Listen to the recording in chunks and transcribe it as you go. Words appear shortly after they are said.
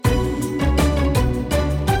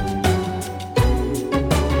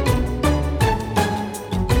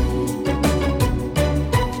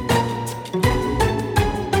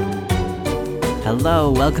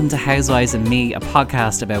Hello, welcome to Housewives and Me, a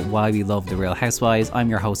podcast about why we love the Real Housewives.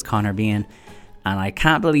 I'm your host, Connor Bean, and I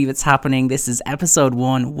can't believe it's happening. This is episode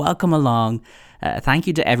 1. Welcome along. Thank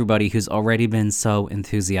you to everybody who's already been so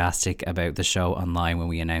enthusiastic about the show online when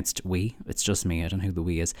we announced it's just me, I don't know who the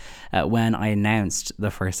we is, when I announced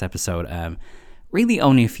the first episode, really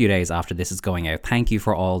only a few days after this is going out. Thank you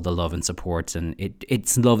for all the love and support, and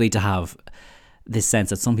it's lovely to have this sense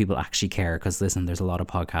that some people actually care, because listen, there's a lot of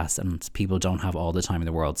podcasts and people don't have all the time in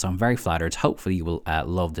the world, so I'm very flattered. Hopefully you will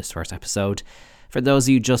love this first episode. For those of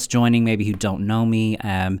you just joining, maybe who don't know me,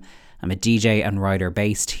 I'm a DJ and writer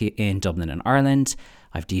based in Dublin and Ireland.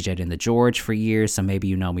 I've DJed in the George for years, so maybe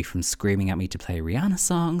you know me from screaming at me to play Rihanna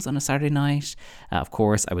songs on a Saturday night. Of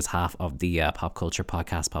course, I was half of the pop culture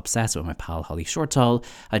podcast Popsessed with my pal Holly Shortall.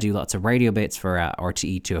 I do lots of radio bits for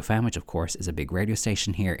RTE 2FM, which of course is a big radio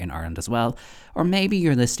station here in Ireland as well. Or maybe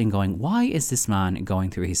you're listening going, why is this man going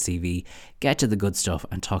through his CV? Get to the good stuff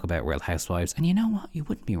and talk about Real Housewives. And you know what? You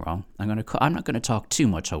wouldn't be wrong. I'm not going to talk too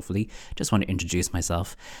much, hopefully. Just want to introduce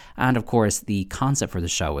myself. And of course, the concept for the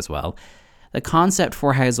show as well. The concept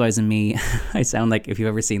for Housewives and Me, I sound like if you've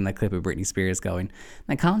ever seen that clip of Britney Spears going,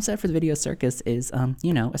 the concept for the video circus is,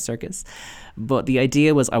 a circus. But the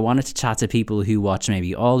idea was I wanted to chat to people who watch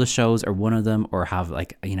maybe all the shows or one of them, or have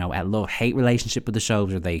a love-hate relationship with the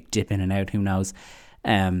shows, or they dip in and out, who knows.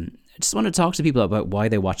 I just want to talk to people about why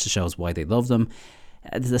they watch the shows, why they love them,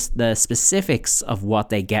 the specifics of what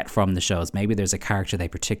they get from the shows. Maybe there's a character they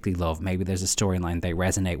particularly love, maybe there's a storyline they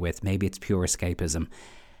resonate with, maybe it's pure escapism.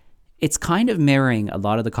 It's kind of mirroring a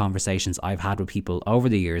lot of the conversations I've had with people over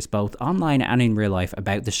the years, both online and in real life,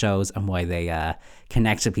 about the shows and why they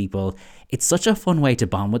connect to people. It's such a fun way to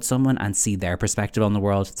bond with someone and see their perspective on the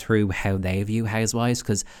world through how they view Housewives,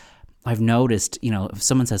 because I've noticed, if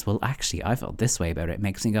someone says, well, actually, I felt this way about it, it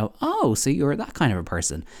makes me go, oh, so you're that kind of a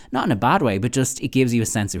person. Not in a bad way, but just it gives you a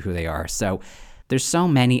sense of who they are. So there's so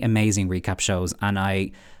many amazing recap shows, and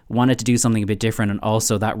I wanted to do something a bit different. And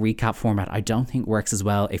also that recap format I don't think works as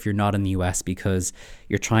well if you're not in the US, because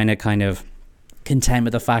you're trying to kind of contend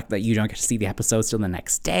with the fact that you don't get to see the episodes till the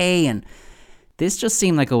next day. And this just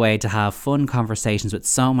seemed like a way to have fun conversations with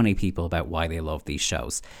so many people about why they love these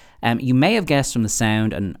shows. You may have guessed from the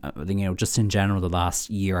sound, and just in general the last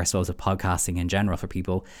year, I suppose, of podcasting in general for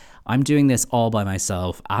people, I'm doing this all by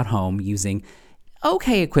myself at home using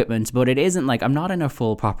okay equipment, but it isn't like I'm not in a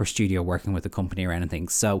full proper studio working with a company or anything.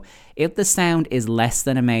 So if the sound is less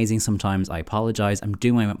than amazing sometimes, I apologize. I'm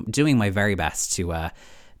doing my very best to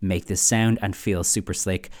make this sound and feel super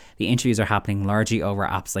slick. The interviews are happening largely over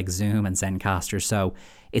apps like Zoom and Zencaster, so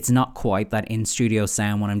it's not quite that in-studio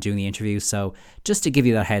sound when I'm doing the interview. So just to give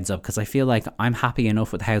you that heads up, because I feel like I'm happy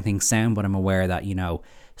enough with how things sound, but I'm aware that,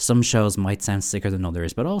 some shows might sound slicker than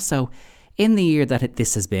others. But also, in the year that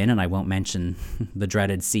this has been, and I won't mention the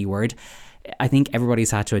dreaded C word, I think everybody's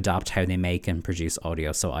had to adapt how they make and produce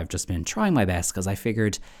audio. So I've just been trying my best, because I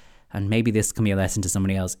figured, and maybe this can be a lesson to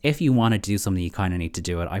somebody else, if you want to do something, you kind of need to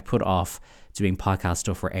do it. I put off doing podcast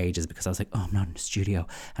stuff for ages because I was like, oh, I'm not in the studio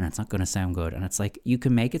and it's not going to sound good. And it's like, you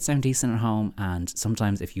can make it sound decent at home. And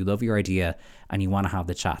sometimes if you love your idea and you want to have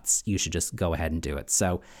the chats, you should just go ahead and do it.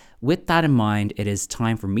 So with that in mind, it is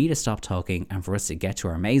time for me to stop talking and for us to get to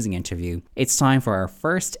our amazing interview. It's time for our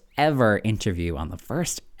first ever interview on the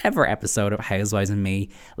first ever episode of Housewives and Me.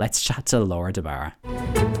 Let's chat to Laura DeBarra.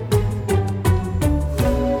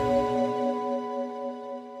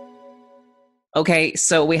 Okay,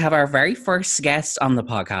 so we have our very first guest on the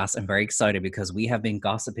podcast. I'm very excited because we have been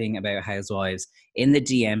gossiping about Housewives in the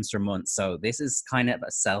DMs for months. So this is kind of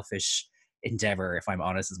a selfish endeavor, if I'm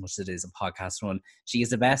honest, as much as it is a podcast one. She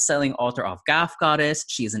is a best-selling author of Gaff Goddess.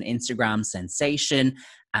 She is an Instagram sensation.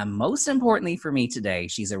 And most importantly for me today,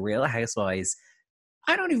 she's a Real Housewives,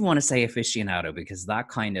 I don't even want to say aficionado, because that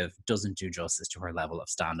kind of doesn't do justice to her level of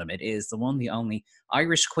stand-up. It is the one, the only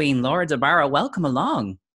Irish queen, Laura DeBarra. Welcome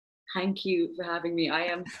along. Thank you for having me. I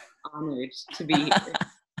am honoured to be here.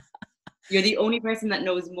 You're the only person that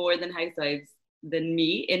knows more than Housewives than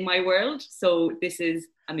me in my world, so this is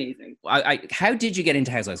amazing. How did you get into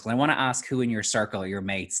Housewives? Because I want to ask who in your circle, your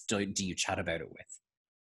mates, do you chat about it with?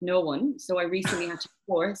 No one. So I recently had to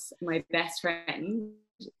force my best friend.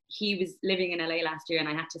 He was living in LA last year, and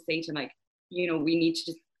I had to say to him,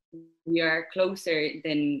 we are closer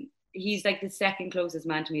than, he's like the second closest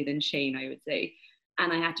man to me than Shane, I would say.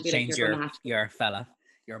 And I had to be Shane's like, your fella,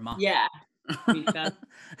 your mom. Yeah.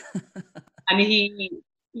 I mean,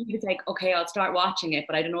 he was like, okay, I'll start watching it,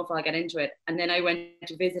 but I don't know if I'll get into it. And then I went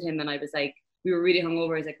to visit him, and I was like, we were really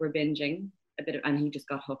hungover. I was like, we're binging a bit, and he just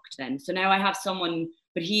got hooked then. So now I have someone,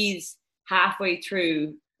 but he's halfway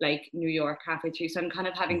through, like New York, halfway through. So I'm kind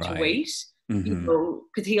of having to wait you Mm-hmm. know,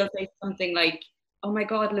 because he'll say something like, "Oh my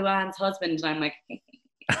God, Luann's husband," and I'm like,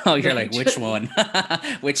 Oh, you're like, which one?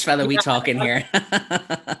 Which fella we talking yeah, here?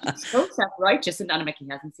 he's so self-righteous, and I'm like, he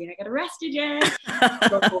hasn't seen her get arrested yet.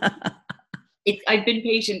 So I've been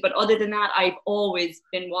patient, but other than that, I've always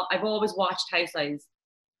watched Housewives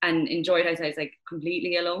and enjoyed Housewives like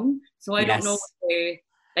completely alone. So I don't know Yes. whether,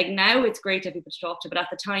 like, now it's great to have people to talk to, but at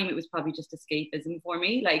the time it was probably just escapism for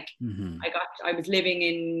me. Like, Mm-hmm. I was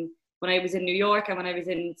living when I was in New York and when I was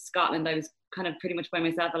in Scotland, I was kind of pretty much by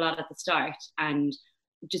myself a lot at the start, and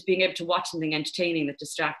just being able to watch something entertaining that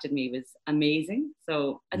distracted me was amazing.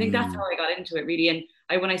 So I think that's how Mm. I got into it, really.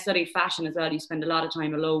 And when I studied fashion as well, you spend a lot of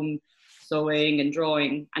time alone sewing and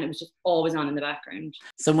drawing, and it was just always on in the background.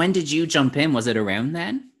 So when did you jump in? Was it around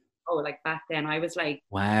then? Oh, like back then I was like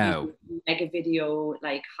Wow. using Mega Video,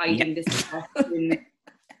 like Yeah. hiding this in,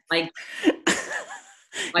 like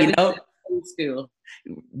I You was know, in school.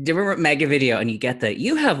 do you remember Mega Video and you get that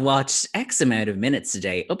you have watched X amount of minutes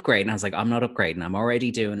today, upgrade. And I was like, I'm not upgrading. I'm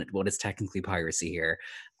already doing what is technically piracy here.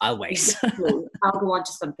 I'll wait. Exactly. I'll go on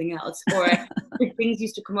to something else. Or if things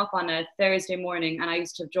used to come up on a Thursday morning, and I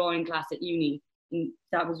used to have drawing class at uni, and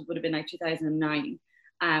would have been like 2009,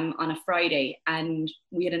 on a Friday, and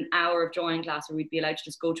we had an hour of drawing class where we'd be allowed to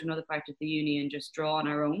just go to another part of the uni and just draw on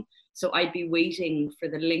our own. So I'd be waiting for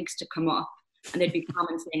the links to come up, and there'd be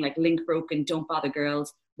comments saying like, "Link broken, don't bother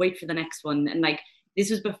girls, wait for the next one." And like,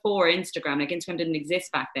 this was before Instagram. Like, Instagram didn't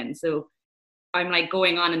exist back then. So I'm like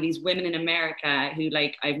going on, and these women in America who,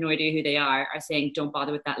 like, I have no idea who they are saying, "Don't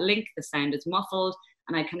bother with that link, the sound is muffled."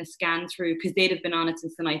 And I kind of scan through, because they'd have been on it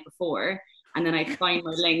since the night before, and then I'd find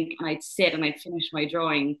my link and I'd sit and I'd finish my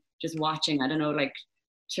drawing just watching, I don't know, like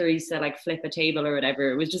Teresa like flip a table or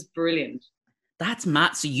whatever. It was just brilliant. That's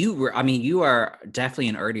Matt. So you are definitely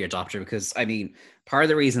an early adopter, because I mean, part of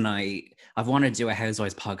the reason I've wanted to do a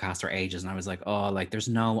Housewives podcast for ages, and I was like, oh, like there's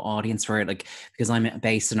no audience for it, like because I'm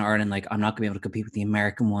based in Ireland, like I'm not gonna be able to compete with the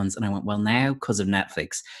American ones. And I went, well, now because of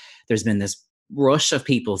Netflix, there's been this rush of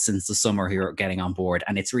people since the summer who are getting on board,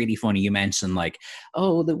 and it's really funny. You mentioned like,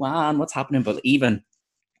 oh, Luann, what's happening? But even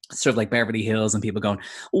sort of like Beverly Hills and people going,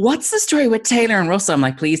 what's the story with Taylor and Russell? I'm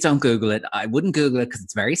like, please don't Google it. I wouldn't Google it because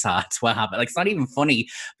it's very sad what happened. Like, it's not even funny,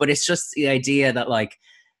 but it's just the idea that like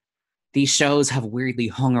these shows have weirdly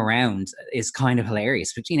hung around is kind of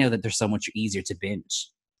hilarious. But you know that they're so much easier to binge.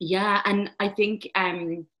 Yeah, and I think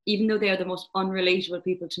even though they are the most unrelatable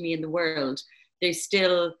people to me in the world, there's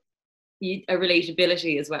still a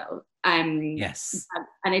relatability as well. Yes.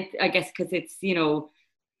 And I guess because it's, you know,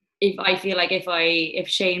 if I feel like if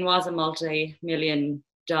Shane was a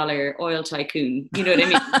multi-million-dollar oil tycoon, you know what I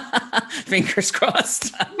mean? Fingers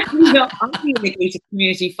crossed. You know, I'd be in the gated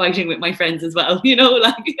community fighting with my friends as well, you know,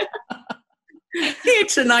 like. Here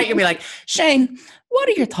tonight, you'll be like, Shane, what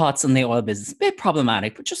are your thoughts on the oil business? A bit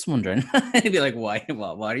problematic, but just wondering. He'd be like, why?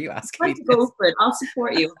 Why are you asking me Let's this? go for it. I'll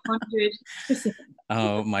support you 100%.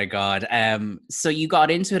 Oh my God. So you got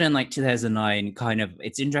into it in like 2009, kind of.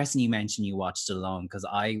 It's interesting you mentioned you watched it alone, because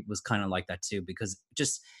I was kind of like that too, because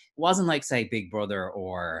just it wasn't like, say, Big Brother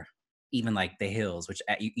or even like The Hills, which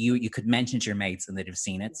you could mention to your mates and they'd have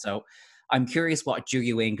seen it. So I'm curious what drew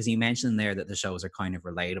you in, because you mentioned there that the shows are kind of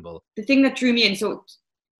relatable. The thing that drew me in, so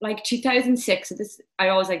like 2006, so this, I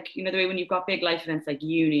always like, you know, the way when you've got big life events like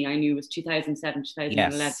uni, I knew it was 2007,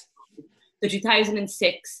 2011. Yes. So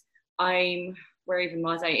 2006, where even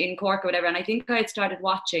was I? In Cork or whatever. And I think I had started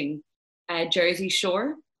watching Jersey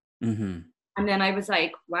Shore. Mm-hmm. And then I was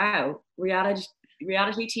like, wow, reality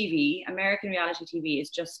TV, American reality TV is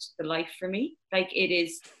just the life for me. Like, it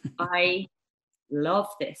is, I love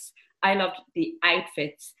this. I loved the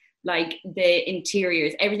outfits, like the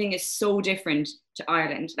interiors. Everything is so different to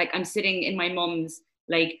Ireland. Like, I'm sitting in my mum's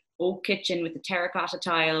like oak kitchen with the terracotta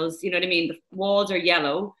tiles. You know what I mean? The walls are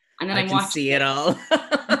yellow, and then I I'm can watching. see it all.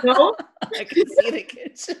 You know? I can see the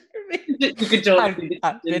kitchen. You could totally see the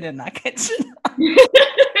I've kitchen. been in that kitchen.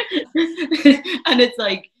 And it's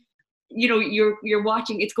like, you know, you're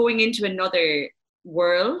watching. It's going into another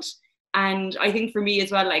world, and I think for me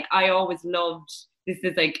as well, like, I always loved. This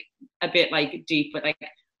is like a bit like deep, but like,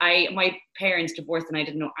 my parents divorced and I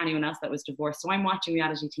didn't know anyone else that was divorced. So I'm watching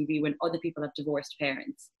reality TV when other people have divorced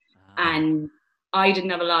parents. And I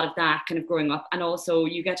didn't have a lot of that kind of growing up. And also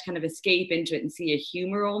you get to kind of escape into it and see a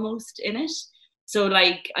humor almost in it. So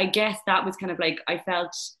like, I guess that was kind of like, I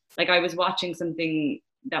felt like I was watching something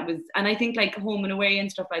that was, and I think like Home and Away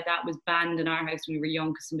and stuff like that was banned in our house when we were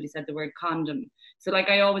young because somebody said the word condom. So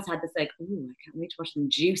like, I always had this like, oh, I can't wait to watch them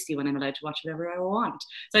juicy when I'm allowed to watch whatever I want.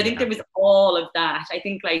 So I think there was all of that. I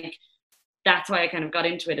think like that's why I kind of got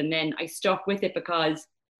into it, and then I stuck with it because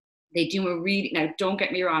They do a really, now don't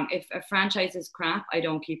get me wrong, if a franchise is crap, I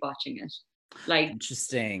don't keep watching it. Like,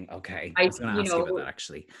 Interesting. Okay. I I, was going to you ask you about know, that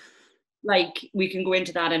actually. like we can go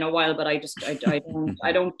into that in a while, but I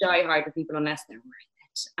don't die hard with people unless they're worth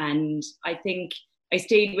it. And I think I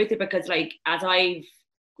stayed with it because like as I've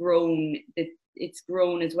grown, it's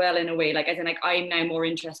grown as well in a way. Like as in like I'm now more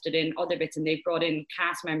interested in other bits, and they've brought in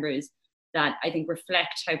cast members that I think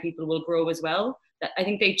reflect how people will grow as well. That I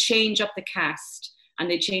think they change up the cast and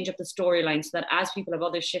they change up the storyline so that as people have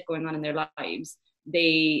other shit going on in their lives,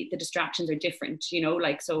 the distractions are different, you know,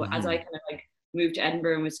 like so as I kind of like moved to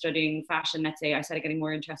Edinburgh and was studying fashion, let's say, I started getting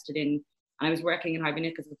more interested in, and I was working in Harvey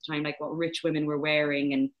Nichols at the time, like what rich women were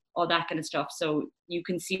wearing and all that kind of stuff. So you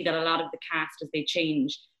can see that a lot of the cast as they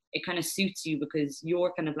change, it kind of suits you because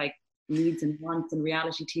your kind of like needs and wants and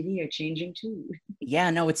reality TV are changing too. Yeah,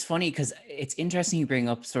 no, it's funny because it's interesting you bring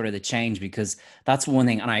up sort of the change, because that's one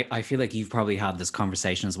thing. And I feel like you've probably had this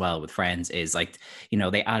conversation as well with friends is like,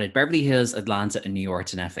 they added Beverly Hills, Atlanta, and New York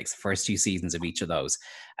to Netflix, the first 2 seasons of each of those.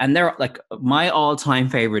 And they're like, my all time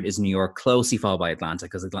favorite is New York, closely followed by Atlanta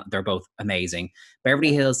because they're both amazing.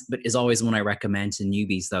 Beverly Hills but is always one I recommend to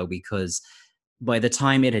newbies though, because by the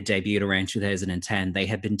time it had debuted around 2010, they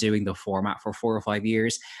had been doing the format for 4 or 5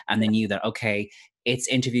 years, and they knew that, okay, it's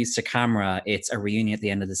interviews to camera, it's a reunion at the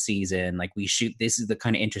end of the season, like we shoot, this is the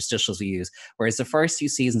kind of interstitials we use. Whereas the first 2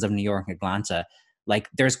 seasons of New York and Atlanta, like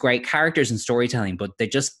there's great characters and storytelling, but they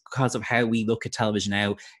just, because of how we look at television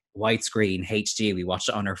now, widescreen, HD, we watch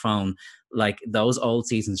it on our phone, like those old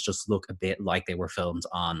seasons just look a bit like they were filmed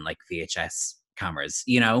on like VHS cameras,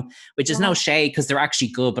 which is no shade because they're actually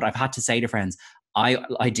good. But I've had to say to friends, I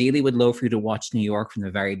ideally would love for you to watch New York from the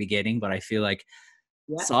very beginning, but I feel like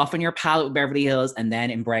soften your palate with Beverly Hills and then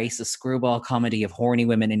embrace a screwball comedy of horny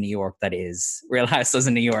women in New York that is Real Housewives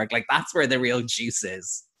in New York. Like that's where the real juice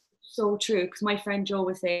is. So true, because my friend Joe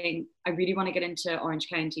was saying, I really want to get into Orange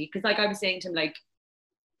County, because like I was saying to him, like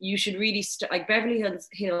you should really like Beverly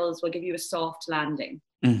Hills will give you a soft landing.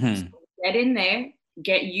 So get in there,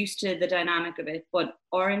 get used to the dynamic of it. But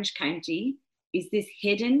Orange County is this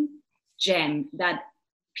hidden gem that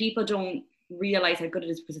people don't realize how good it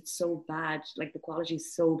is because it's so bad. Like the quality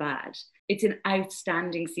is so bad. It's an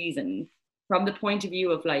outstanding season from the point of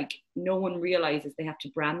view of like no one realizes they have to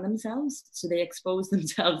brand themselves, so they expose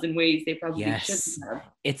themselves in ways they probably shouldn't have.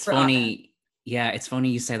 It's funny. Yeah, it's funny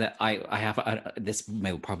you say that. I have this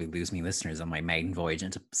may probably lose me listeners on my maiden voyage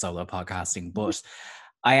into solo podcasting, but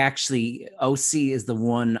I actually OC is the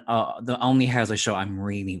only house I show I'm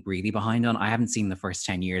really, really behind on. I haven't seen the first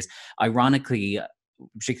 10 years. Ironically,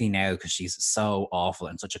 particularly now because she's so awful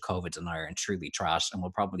and such a COVID denier and truly trash and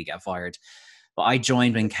will probably get fired. But I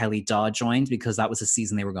joined when Kelly Dodd joined because that was the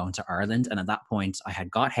season they were going to Ireland. And at that point, I had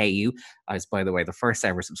got Hey You. I was, by the way, the first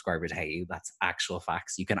ever subscriber to Hey You. That's actual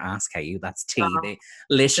facts. You can ask Hey You. That's tea. They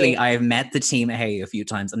literally, I have met the team at Hey You a few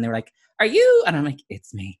times and they're like, are you? And I'm like,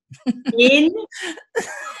 it's me. Incredible.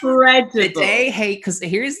 The day Hey, because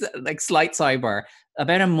here's like slight sidebar.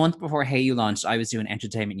 About a month before Hey You launched, I was doing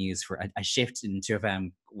entertainment news for a shift in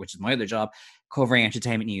 2FM, which is my other job, covering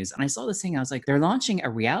entertainment news. And I saw this thing. I was like, they're launching a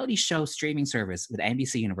reality show streaming service with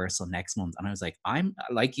NBC Universal next month. And I was like, I'm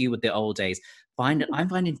like you with the old days. I'm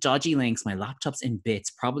finding dodgy links. My laptop's in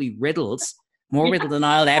bits, probably riddled, more riddled than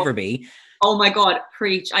I'll ever be. Oh my God,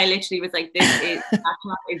 preach. I literally was like, this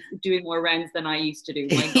is doing more rounds than I used to do.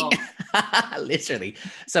 My God. Literally.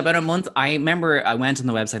 So about a month, I remember I went on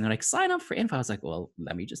the website and they're like, sign up for info. I was like, well,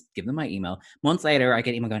 let me just give them my email. Months later, I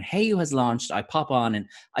get an email going, Hey You has launched. I pop on and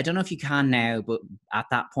I don't know if you can now, but at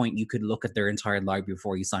that point you could look at their entire library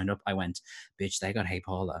before you signed up. I went, bitch, they got Hey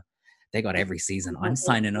Paula. They got every season. I'm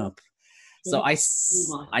signing up. So I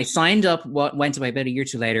signed up, went away about a year or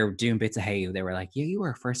two later doing bits of Hey You. They were like, yeah, you were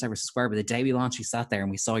our first ever subscriber. The day we launched, we sat there and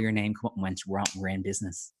we saw your name come up and went, we're in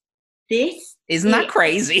business. Isn't that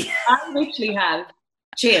crazy? I literally have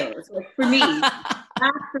chills. Like for me,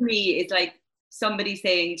 that for me is like somebody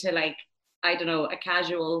saying to like, I don't know, a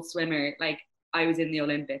casual swimmer, like I was in the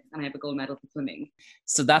Olympics and I have a gold medal for swimming.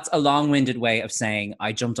 So that's a long-winded way of saying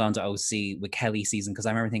I jumped onto OC with Kelly season because I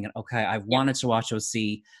remember thinking, okay, I've wanted to watch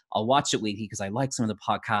OC. I'll watch it weekly because I like some of the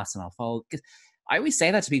podcasts and I'll follow. I always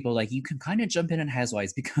say that to people, like you can kind of jump in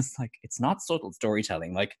Housewives because like it's not subtle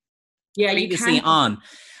storytelling. Like previously on,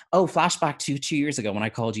 flashback to 2 years ago when I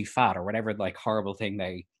called you fat or whatever like horrible thing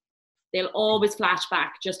they'll always flash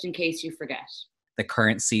back just in case you forget. The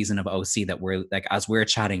current season of OC that we're like, as we're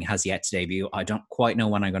chatting, has yet to debut. I don't quite know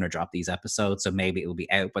when I'm going to drop these episodes, so maybe it will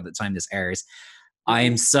be out by the time this airs. I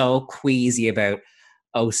am so queasy about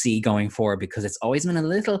OC going forward because it's always been a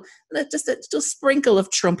little, just a sprinkle of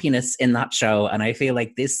Trumpiness in that show, and I feel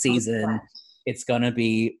like this season it's going to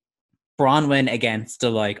be Bronwyn against the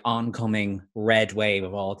like oncoming red wave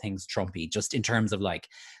of all things Trumpy, just in terms of like,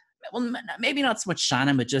 well, maybe not so much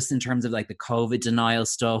Shannon, but just in terms of like the COVID denial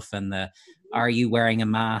stuff and the are you wearing a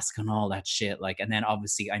mask and all that shit. Like, and then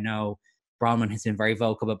obviously I know Bronwyn has been very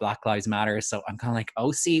vocal about Black Lives Matter. So I'm kind of like,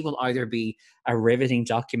 OC will either be a riveting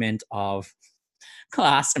document of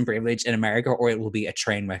class and privilege in America, or it will be a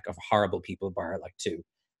train wreck of horrible people, bar like two.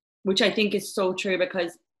 Which I think is so true,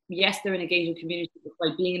 because yes, they're in a gated community, but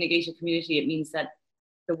by being in a gated community, it means that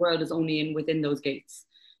the world is only in within those gates.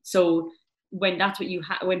 So when that's what you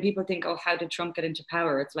when people think, oh, how did Trump get into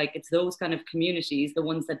power? It's like, it's those kind of communities, the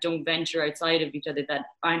ones that don't venture outside of each other, that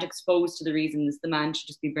aren't exposed to the reasons the man should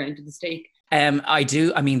just be burned to the stake.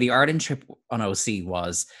 I mean, the Ireland trip on OC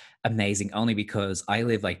was amazing, only because I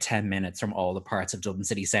live like 10 minutes from all the parts of Dublin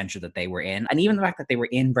city centre that they were in. And even the fact that they were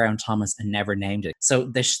in Brown Thomas and never named it.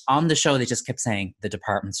 So on the show, they just kept saying the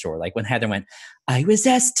department store. Like when Heather went, I was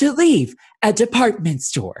asked to leave a department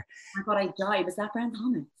store. I thought I died. Was that Brown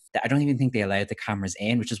Thomas? I don't even think they allowed the cameras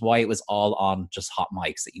in, which is why it was all on just hot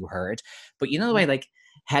mics that you heard. But you know the way, like,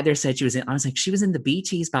 Heather said she was in, I was like, she was in the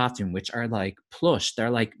BT's bathroom, which are like plush.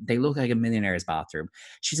 They're like, they look like a millionaire's bathroom.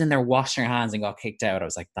 She's in there washing her hands and got kicked out. I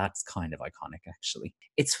was like, that's kind of iconic, actually.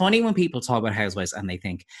 It's funny when people talk about Housewives and they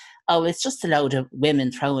think, oh, it's just a load of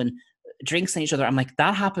women throwing drinks on each other. I'm like,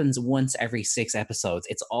 that happens once every 6 episodes.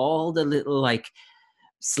 It's all the little like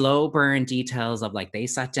slow burn details of like, they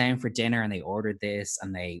sat down for dinner and they ordered this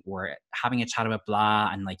and they were having a chat about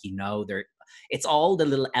blah, and like, you know, it's all the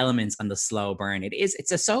little elements and the slow burn.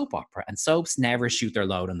 It's a soap opera, and soaps never shoot their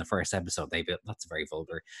load in the first episode. That's a very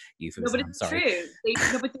vulgar euphemism. No, but it's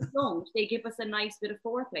true. But they don't. They give us a nice bit of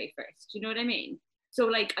foreplay first. You know what I mean? So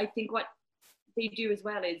like, I think what they do as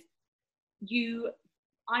well is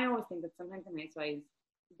I always think that sometimes in Housewives,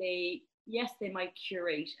 they might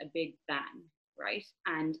curate a big bang, right?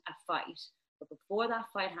 And a fight. But before that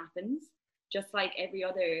fight happens, just like every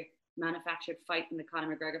other manufactured fight in the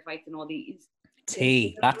Conor McGregor fights and all these.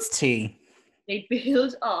 That's tea. They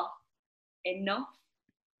build up enough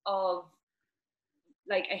of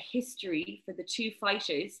like a history for the two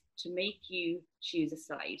fighters to make you choose a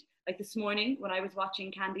side. Like this morning when I was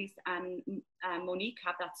watching Candice and Monique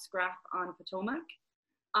have that scrap on Potomac,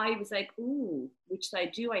 I was like, ooh, which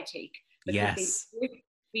side do I take? Because yes. they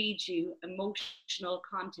feed you emotional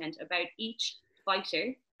content about each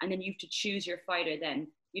fighter, and then you have to choose your fighter then.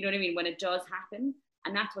 You know what I mean? When it does happen.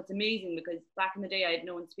 And that's what's amazing, because back in the day, I had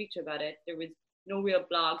no one to speak to about it. There was no real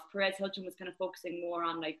blogs. Perez Hilton was kind of focusing more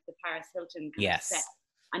on like the Paris Hilton kind of set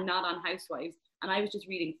and not on Housewives. And I was just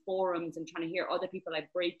reading forums and trying to hear other people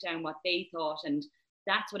like break down what they thought. And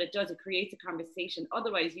that's what it does. It creates a conversation.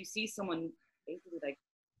 Otherwise, you see someone basically like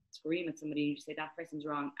scream at somebody and you just say that person's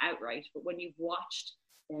wrong outright. But when you've watched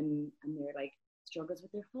them and they're like struggles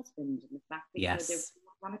with their husband and the fact that they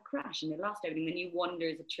want to crash and they lost everything, then you wonder,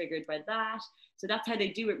 is it triggered by that? So that's how they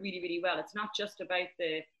do it really, really well. It's not just about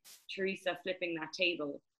the Teresa flipping that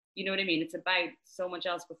table. You know what I mean? It's about so much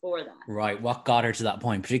else before that. Right. What got her to that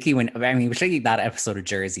point? Particularly that episode of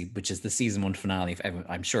Jersey, which is the season 1 finale.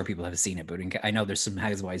 I'm sure people have seen it, but I know there's some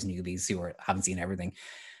Housewives newbies who haven't seen everything.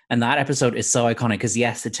 And that episode is so iconic because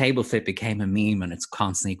yes, the table flip became a meme and it's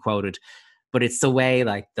constantly quoted. But it's the way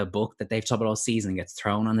like the book that they've taught all season gets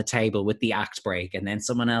thrown on the table with the act break and then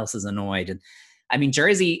someone else is annoyed. And I mean,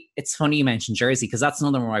 Jersey, it's funny you mentioned Jersey because that's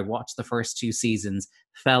another one where I watched the first 2 seasons,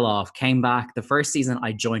 fell off, came back. The first season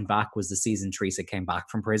I joined back was the season Teresa came back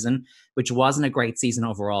from prison, which wasn't a great season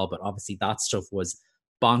overall, but obviously that stuff was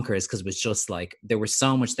bonkers because it was just like there was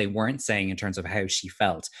so much they weren't saying in terms of how she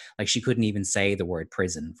felt. Like she couldn't even say the word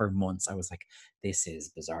prison for months. I was like, this is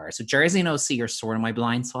bizarre. So Jersey and OC are sort of my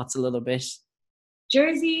blind spots a little bit.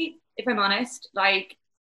 Jersey, if I'm honest, like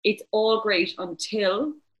it's all great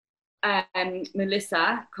until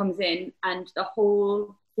Melissa comes in and the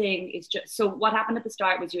whole thing is just, so what happened at the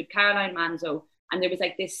start was you had Caroline Manzo and there was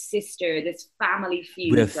like this family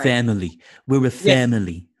feud. We're a family. We're a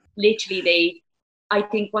family. Literally, I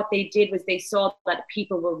think what they did was they saw that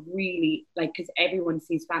people were really like, because everyone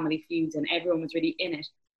sees family feuds and everyone was really in it.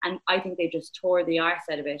 And I think they just tore the arse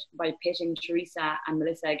out of it by pitting Teresa and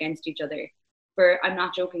Melissa against each other. I'm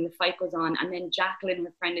not joking, the fight goes on. And then Jacqueline,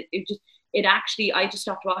 her friend, I just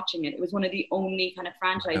stopped watching it. It was one of the only kind of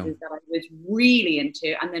franchises that I was really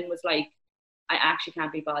into, and then was like, I actually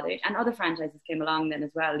can't be bothered. And other franchises came along then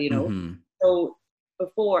as well, you know. Mm-hmm. So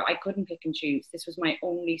before, I couldn't pick and choose. This was my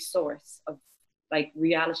only source of like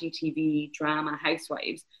reality TV, drama,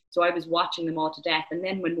 Housewives. So I was watching them all to death. And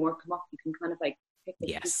then when more come up, you can kind of like pick them.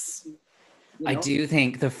 Yes. I do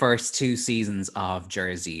think the first 2 seasons of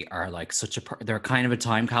Jersey are like they're kind of a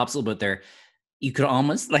time capsule, but they're you could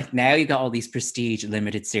almost like, now you got all these prestige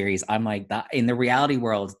limited series. I'm like, that in the reality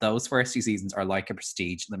world, those first few seasons are like a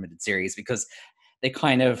prestige limited series because they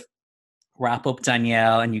kind of wrap up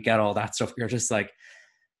Danielle and you get all that stuff. You're just like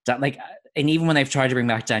that, like, and even when they've tried to bring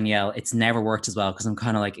back Danielle, it's never worked as well because I'm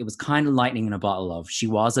kind of like, it was kind of lightning in a bottle of, she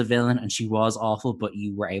was a villain and she was awful, but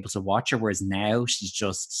you were able to watch her, whereas now she's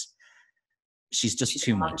just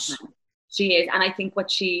too much. She is, and I think what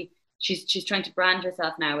she's trying to brand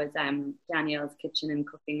herself now as Danielle's Kitchen and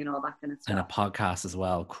Cooking and all that kind of stuff. And a podcast as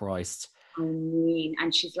well, Christ. I mean,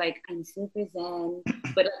 and she's like, I'm super zen,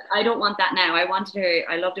 but I don't want that now. I wanted her,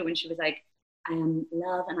 I loved it when she was like, I am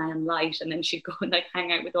love and I am light, and then she'd go and like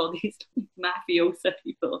hang out with all these mafiosa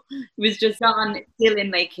people. It was just on still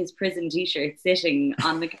in like his prison t-shirt, sitting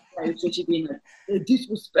on the couch, and she'd be like, I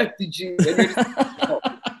disrespected you. And you're just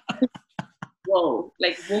like, whoa,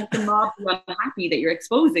 like won't the mob be unhappy that you're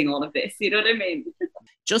exposing all of this? You know what I mean?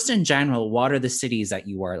 Just in general, what are the cities that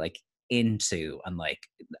you are like into and like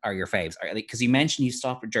are your faves? Are, like, because you mentioned you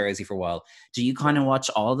stopped at Jersey for a while. Do you kind of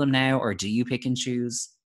watch all of them now, or do you pick and choose?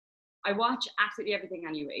 I watch absolutely everything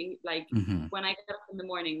anyway. Like when I get up in the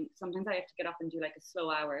morning, sometimes I have to get up and do like a slow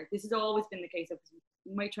hour. This has always been the case.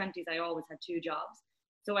 In my 20s, I always had 2 jobs.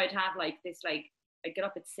 So I'd have like this, like I'd get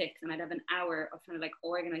up at 6 and I'd have an hour of trying to like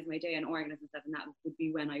organize my day and organize myself. And that would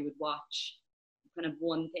be when I would watch kind of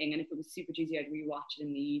one thing. And if it was super juicy, I'd rewatch it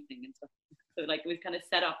in the evening and stuff. So like it was kind of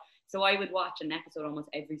set up. So I would watch an episode almost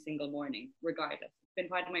every single morning, regardless. It's been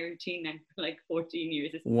part of my routine now for like 14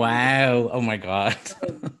 years. Wow. Oh my God.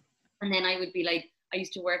 And then I would be like, I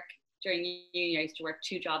used to work during uni, I used to work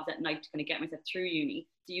 2 jobs at night to kind of get myself through uni.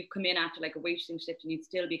 So you'd come in after like a waitressing shift and you'd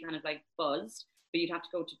still be kind of like buzzed, but you'd have to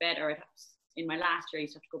go to bed, or in my last year, I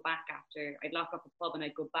used to have to go back after, I'd lock up the pub and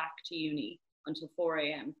I'd go back to uni until 4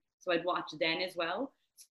 a.m. So I'd watch then as well.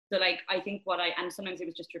 So like, I think and sometimes it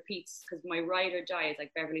was just repeats, because my ride or die is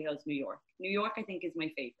like Beverly Hills, New York. New York, I think, is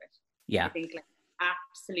my favorite. Yeah. I think like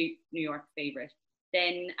absolute New York favorite.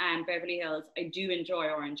 Then Beverly Hills, I do enjoy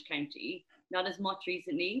Orange County. Not as much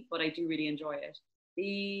recently, but I do really enjoy it.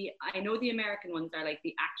 I know the American ones are like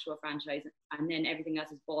the actual franchise, and then everything else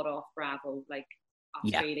is bought off Bravo, like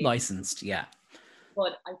Australia. Yeah, licensed, yeah.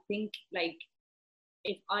 But I think like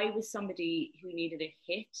if I was somebody who needed a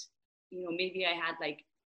hit, you know, maybe I had like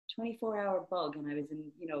 24-hour bug and I was in,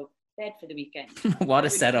 you know, bed for the weekend. What a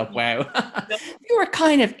setup, wow. You were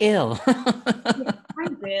kind of ill. Yeah,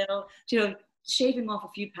 kind of ill, you know, shaving off a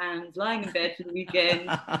few pounds, lying in bed for the weekend.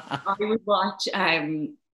 I would watch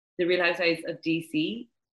The Real Housewives of DC.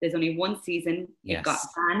 There's only 1 season. Yes. It got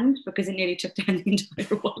banned because it nearly took down the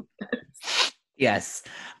entire White House. Yes.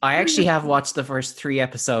 I actually have watched the first 3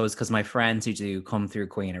 episodes because my friends who do Come Through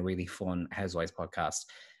Queen, a really fun Housewives podcast,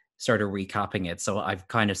 started recapping it. So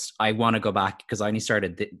I want to go back because I only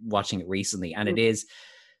started watching it recently. And it is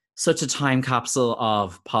such a time capsule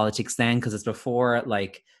of politics then, because it's before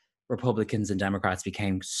like Republicans and Democrats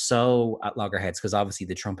became so at loggerheads, because obviously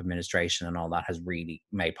the Trump administration and all that has really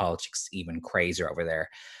made politics even crazier over there.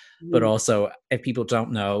 But also, if people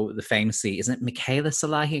don't know, the famously, isn't it Michaela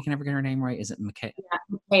Salahi? I can never get her name right. Is it Mikhail?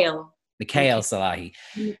 Yeah, Mikhail Salahi.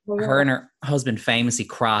 Her and her husband famously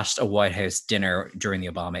crashed a White House dinner during the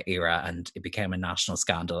Obama era, and it became a national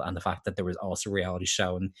scandal. And the fact that there was also a reality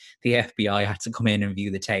show and the FBI had to come in and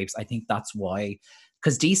view the tapes, I think that's why.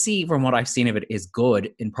 Because DC, from what I've seen of it, is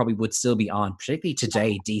good and probably would still be on. Particularly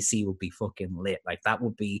today, DC would be fucking lit. Like that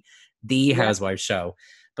would be the Housewives show.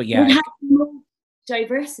 But yeah,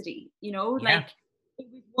 diversity, you know, like it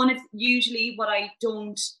was one of usually what I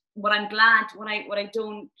don't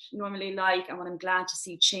normally like, and what I'm glad to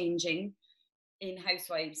see changing in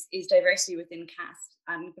Housewives is diversity within cast.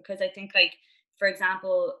 And because I think, like, for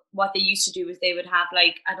example, what they used to do is they would have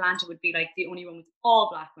like Atlanta would be like the only one with all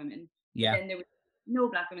Black women. Yeah. Then there was no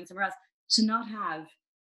Black women somewhere else. To not have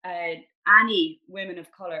any women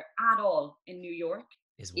of color at all in New York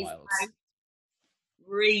is wild.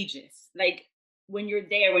 Outrageous. Like when you're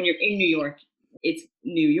there, when you're in New York, it's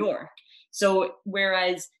New York. So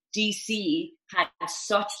whereas DC had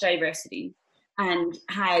such diversity and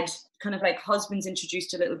had kind of like husbands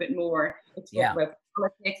introduced a little bit more. It spoke about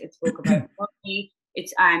politics, it spoke about money.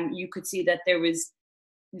 It's you could see that there was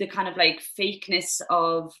the kind of like fakeness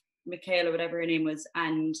of Michaela, whatever her name was,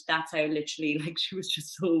 and that's how literally like she was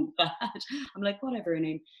just so bad. I'm like, whatever her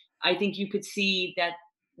name. I think you could see that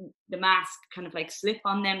the mask kind of like slip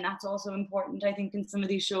on them. That's also important, I think, in some of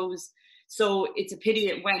these shows. So it's a pity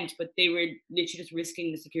it went, but they were literally just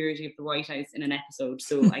risking the security of the White House in an episode.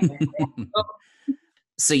 So I guess.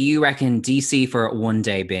 So you reckon DC for a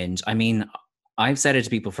 1-day binge? I mean, I've said it to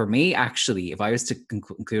people. For me, actually, if I was to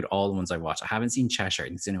include all the ones I watch, I haven't seen Cheshire.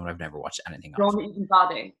 It's the only one I've never watched anything of. Don't even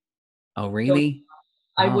bother. Oh, Don't. really?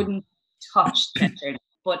 I Oh. wouldn't touch Cheshire.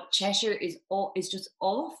 But Cheshire is just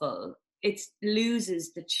awful. It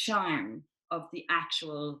loses the charm of the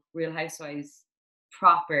actual Real Housewives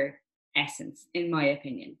proper essence, in my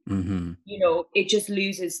opinion. Mm-hmm. You know, it just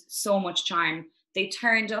loses so much charm. They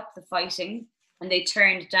turned up the fighting and they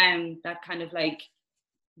turned down that kind of like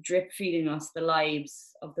drip feeding us the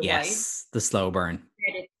lives of the wives. Yes, the slow burn.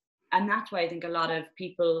 And that's why I think a lot of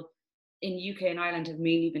people in UK and Ireland have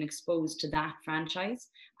mainly been exposed to that franchise.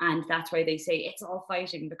 And that's why they say it's all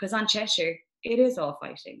fighting, because on Cheshire, it is all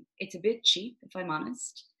fighting. It's a bit cheap, if I'm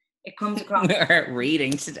honest. It comes across. We're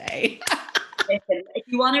reading today. Listen, if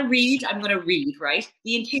you want to read, I'm going to read, right?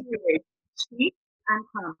 The interior is cheap and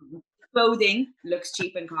common. Clothing looks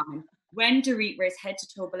cheap and common. When Dorit wears head to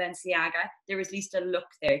toe Balenciaga, there was at least a look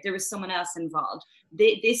there. There was someone else involved.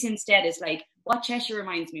 This instead is like, what Cheshire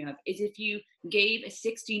reminds me of is if you gave a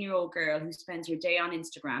 16-year-old girl who spends her day on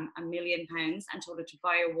Instagram £1 million and told her to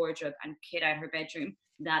buy a wardrobe and kit out her bedroom,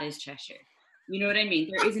 that is Cheshire. You know what I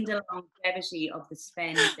mean? There isn't a longevity of the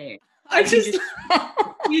spend there. I just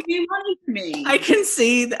you do money for me. I can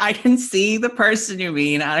see the person you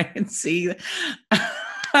mean. I can see.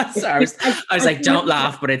 Sorry, I was like, don't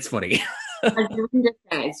laugh, but it's funny. As Dorinda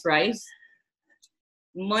says, right?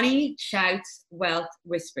 Money shouts, wealth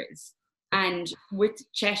whispers. And with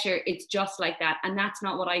Cheshire, it's just like that. And that's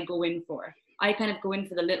not what I go in for. I kind of go in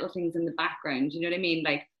for the little things in the background. You know what I mean?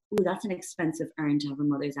 Like, oh, that's an expensive urn to have her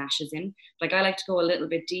mother's ashes in. Like, I like to go a little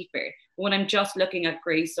bit deeper. But when I'm just looking at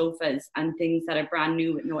grey sofas and things that are brand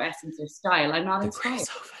new with no essence or style, I'm not inspired.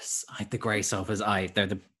 The grey sofas, they're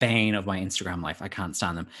the bane of my Instagram life. I can't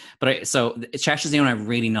stand them. But so Cheshire's the one I've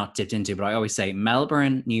really not dipped into. But I always say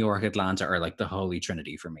Melbourne, New York, Atlanta are like the holy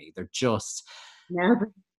trinity for me. They're just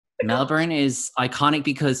Melbourne is iconic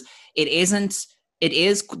because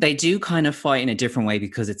they do kind of fight in a different way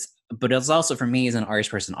because but it's also, for me as an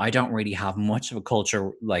Irish person, I don't really have much of a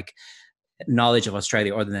culture like knowledge of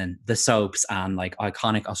Australia other than the soaps and like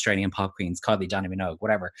iconic Australian pop queens, Kylie, Dannii Minogue,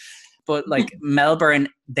 whatever. But like Melbourne,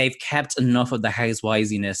 they've kept enough of the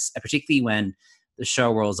housewivesiness, particularly when the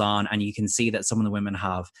show rolls on and you can see that some of the women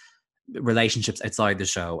have relationships outside the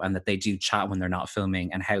show and that they do chat when they're not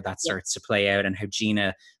filming, and how that starts to play out, and how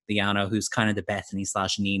Gina Liano, who's kind of the Bethany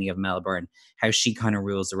 / Nene of Melbourne, how she kind of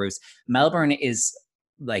rules the roost. Melbourne is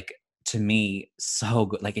like, to me, so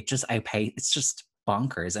good. Like, it just it's just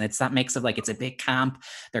bonkers. And it's that mix of like, it's a big camp,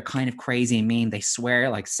 they're kind of crazy and mean, they swear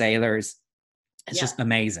like sailors. It's just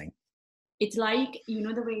amazing. It's like, you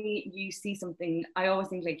know, the way you see something, I always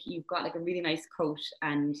think like you've got like a really nice coat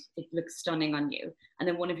and it looks stunning on you. And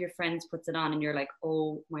then one of your friends puts it on and you're like,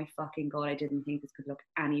 oh my fucking God, I didn't think this could look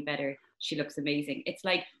any better. She looks amazing. It's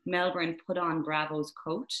like Melbourne put on Bravo's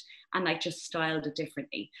coat and like just styled it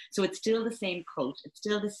differently. So it's still the same coat. It's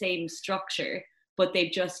still the same structure, but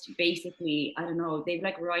they've just basically, I don't know, they've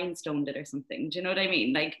like rhinestoned it or something. Do you know what I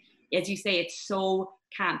mean? Like, as you say, it's so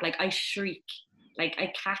camp. Like I shriek. Like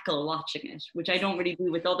I cackle watching it, which I don't really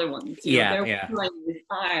do with other ones. Their lines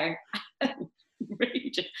are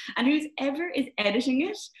outrageous. And whoever is editing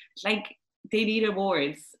it, like they need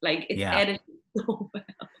awards. Like it's edited so well.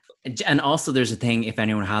 And also there's a thing, if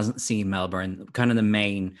anyone hasn't seen Melbourne, kind of the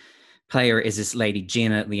main player is this lady,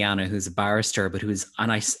 Gina Liano, who's a barrister, but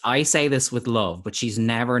and I say this with love, but she's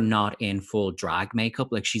never not in full drag makeup.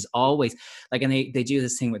 Like she's always like, and they do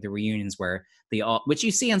this thing with the reunions where which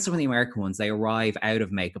you see on some of the American ones, they arrive out of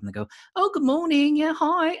makeup and they go, oh, good morning, yeah,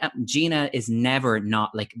 hi. Gina is never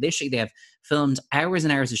not, like, literally they have filmed hours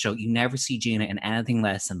and hours of show. You never see Gina in anything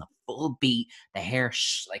less than the full beat, the hair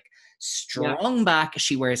like strung back.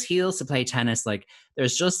 She wears heels to play tennis. Like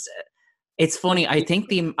there's just, it's funny. I think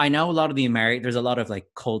I know a lot of there's a lot of like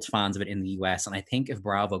cult fans of it in the US. And I think if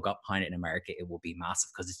Bravo got behind it in America, it will be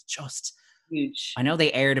massive because it's just huge. I know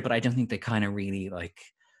they aired it, but I don't think they kind of really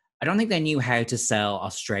I don't think they knew how to sell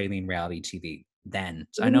Australian reality TV then.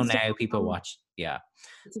 So I know now people watch,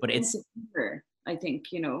 but it's I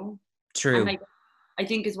think, you know, true. And I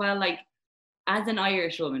think as well, like as an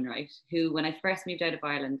Irish woman, right, who when I first moved out of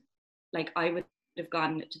Ireland, like I would have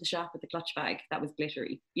gone to the shop with a clutch bag that was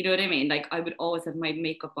glittery. You know what I mean? Like I would always have my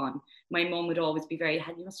makeup on. My mom would always be very,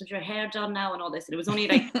 you must have your hair done now and all this. And it was only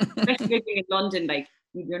like, especially being in London, like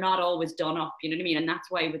you're not always done up, you know what I mean? And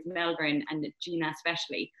that's why with Melbourne and Gina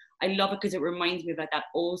especially, I love it because it reminds me of like that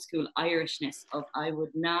old school Irishness of I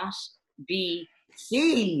would not be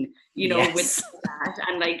seen, you know, with that.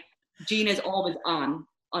 And like Gina's always on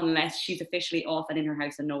unless she's officially off and in her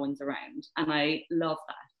house and no one's around. And I love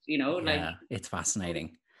that, you know, like it's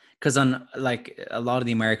fascinating. Because on like a lot of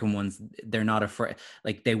the American ones, they're not afraid.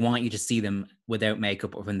 Like they want you to see them without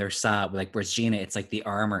makeup or when they're sad. Like whereas Gina, it's like the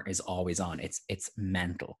armor is always on. It's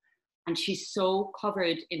mental. And she's so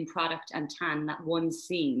covered in product and tan. That one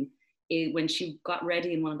scene when she got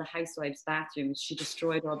ready in one of the housewives' bathrooms, she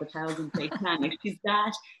destroyed all the towels and fake tan.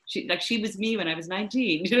 Like she was me when I was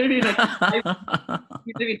 19. You know what I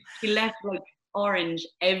mean? She left like orange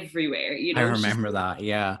everywhere. You I know, remember that.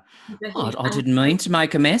 Yeah. Oh, I and didn't mean to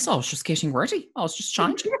make a mess. I was just getting ready. I was just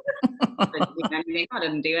trying to. I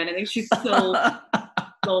didn't do anything. She's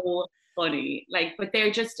so funny. Like, but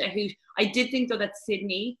they're just a hoot. I did think though that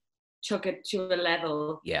Sydney took it to a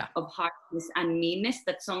level of harshness and meanness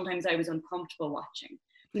that sometimes I was uncomfortable watching.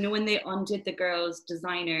 You know, when they undid the girl's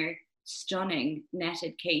designer stunning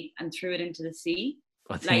netted cape and threw it into the sea.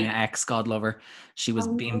 Athena X, God love her. She was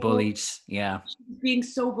being bullied. Yeah. She was being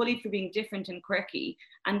so bullied for being different and quirky.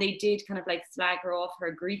 And they did kind of like slag her off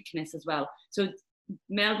her Greekness as well. So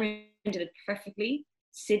Melbourne did it perfectly.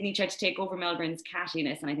 Sydney tried to take over Melbourne's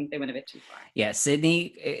cattiness, and I think they went a bit too far. Yeah,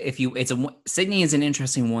 Sydney. Sydney is an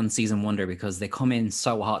interesting one season wonder because they come in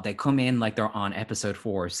so hot. They come in like they're on episode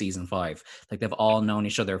 4 of season 5. Like they've all known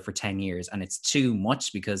each other for 10 years, and it's too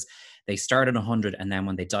much because they start at 100, and then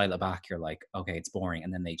when they dial it back, you're like, okay, it's boring,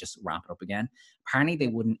 and then they just ramp it up again. Apparently, they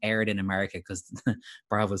wouldn't air it in America because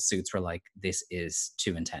Bravo's suits were like, this is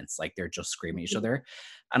too intense. Like they're just screaming at each other.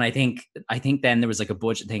 And I think then there was like a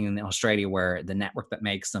budget thing in Australia where the network that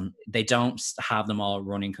makes them, they don't have them all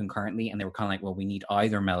running concurrently. And they were kind of like, well, we need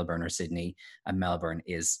either Melbourne or Sydney, and Melbourne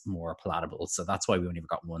is more palatable. So that's why we only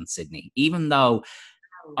got one Sydney, even though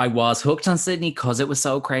I was hooked on Sydney because it was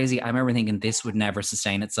so crazy. I remember thinking this would never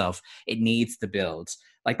sustain itself. It needs the build.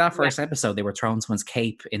 Like that first episode, they were throwing someone's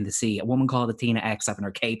cape in the sea. A woman called Athena X having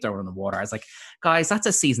her cape thrown in the water. I was like, guys, that's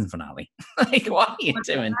a season finale. Like, what are you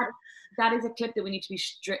doing? That is a clip that we need to be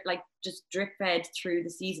just drip fed through the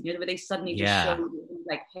season. You know, where they suddenly just show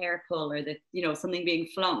like hair pull or something being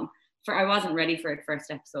flung. I wasn't ready for it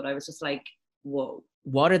first episode. I was just like, whoa.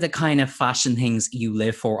 What are the kind of fashion things you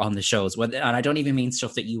live for on the shows? And I don't even mean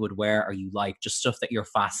stuff that you would wear or you like, just stuff that you're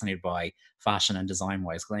fascinated by fashion and design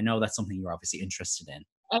wise. Because I know that's something you're obviously interested in.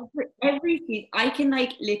 Every season, I can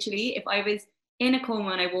like literally, if I was in a coma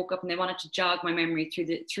and I woke up and they wanted to jog my memory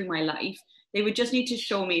through my life, they would just need to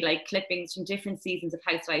show me like clippings from different seasons of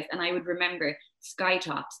Housewives, and I would remember Sky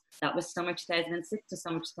Tops. That was summer 2006 to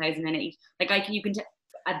summer 2008. Like you can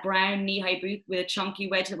a brown knee-high boot with a chunky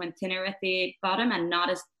wedge that went thinner at the bottom and not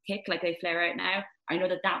as thick like they flare out now. I know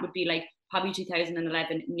that would be like probably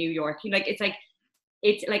 2011 New York. It's like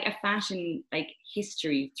a fashion like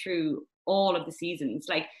history through all of the seasons.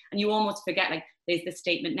 Like, and you almost forget like there's the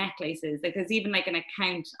statement necklaces. Like there's even like an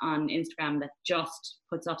account on Instagram that just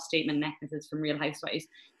puts up statement necklaces from Real Housewives.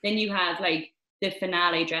 Then you have like the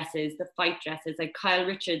finale dresses, the fight dresses. Like Kyle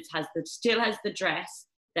Richards still has the dress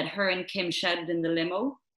that her and Kim shouted in the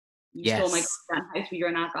limo. You stole my house, but you're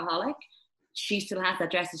an alcoholic. She still has that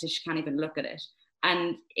dress, so she can't even look at it.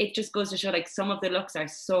 And it just goes to show like some of the looks are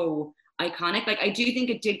so iconic. Like I do think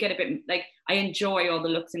it did get a bit like I enjoy all the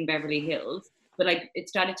looks in Beverly Hills, but like it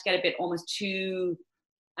started to get a bit almost too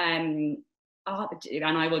and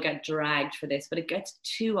I will get dragged for this, but it gets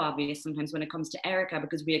too obvious sometimes when it comes to Erica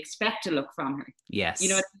because we expect a look from her. Yes. You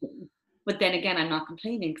know what I mean? But then again, I'm not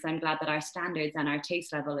complaining because I'm glad that our standards and our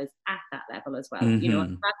taste level is at that level as well. Mm-hmm. You know,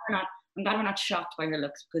 I'm glad we're not shocked by her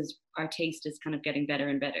looks because our taste is kind of getting better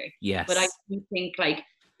and better. Yes. But I do think like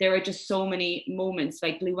there are just so many moments,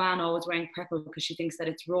 like Luann always wearing purple because she thinks that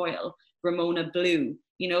it's royal. Ramona blue,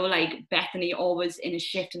 you know, like Bethany always in a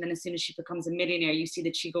shift, and then as soon as she becomes a millionaire, you see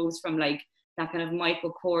that she goes from like that kind of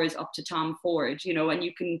Michael Kors up to Tom Ford, you know, and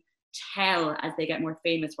you can tell as they get more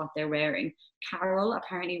famous what they're wearing. Carol,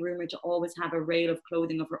 apparently rumored to always have a rail of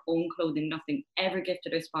clothing of her own clothing, nothing ever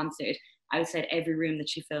gifted or sponsored, outside every room that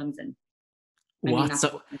she films in. What?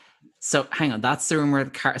 So hang on, that's the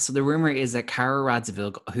rumor. So the rumor is that Cara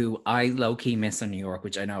Radziwiłł, who I low key miss in New York,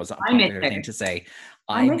 which I know is a popular thing to say.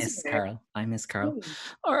 I miss Carol.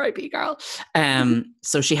 R.I.P. Carol.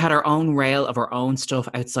 So she had her own rail of her own stuff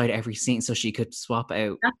outside every scene, so she could swap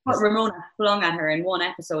out. That's what Ramona flung at her in one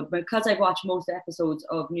episode. Because I've watched most episodes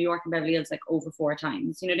of New York and Beverly Hills like over 4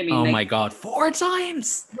 times. You know what I mean? Oh my God, 4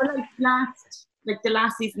 times! Well, like the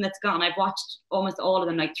last season that's gone, I've watched almost all of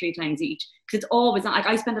them like 3 times each. Because it's always like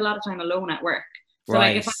I spend a lot of time alone at work. So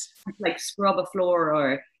like if I like scrub a floor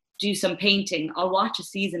or do some painting, I'll watch a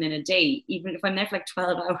season in a day, even if I'm there for like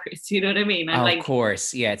 12 hours. You know what I mean? Of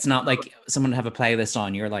course. Yeah. It's not like someone have a playlist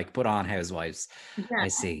on, you're like, put on Housewives. Yeah. I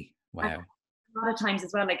see. Wow. And a lot of times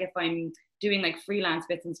as well, like if I'm doing like freelance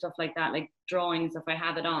bits and stuff like that, like drawings, if I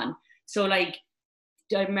have it on. So like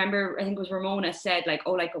I remember, I think it was Ramona said like,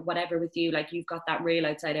 oh, like whatever with you, like you've got that rail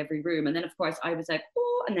outside every room. And then of course I was like,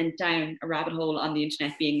 oh, and then down a rabbit hole on the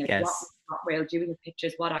internet being like, Yes. what rail do you have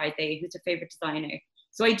pictures? What are they? Who's your favorite designer?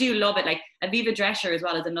 So I do love it. Like Aviva Drescher as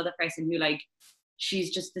well as another person who like,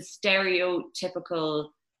 she's just the stereotypical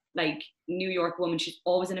like New York woman. She's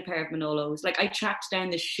always in a pair of Manolos. Like I tracked down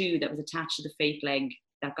the shoe that was attached to the fake leg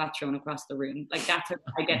that got thrown across the room. Like that's how I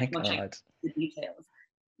Oh my get much like God. the details.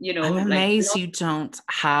 You know, I'm like amazed you don't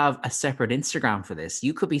have a separate Instagram for this.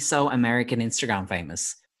 You could be so American Instagram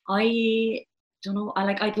famous. I don't know. I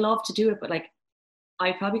like I'd love to do it, but like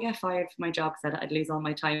I'd probably get fired from my job because I'd lose all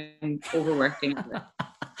my time overworking.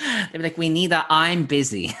 They'd be like, we need that. I'm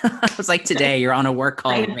busy. It's like today, you're on a work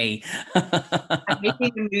call with me. I'm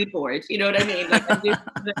making a mood board. You know what I mean? Like I'm doing,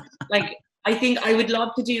 like I think I would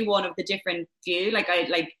love to do one of the different view. Like I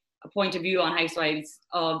like a point of view on Housewives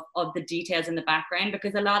of the details in the background,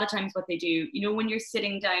 because a lot of times what they do, you know, when you're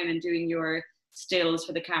sitting down and doing your stills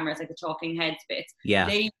for the cameras, like the talking heads bits, Yeah.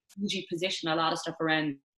 they usually position a lot of stuff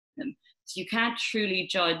around them. So you can't truly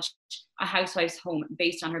judge a housewife's home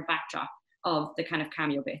based on her backdrop of the kind of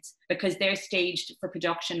cameo bits, because they're staged for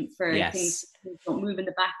production for things Yes. that don't move in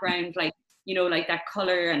the background, like, you know, like that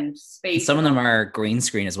color and space. Some of and them all. are green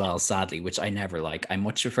screen as well, sadly, which I never like. I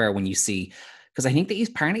much prefer when you see, because I think they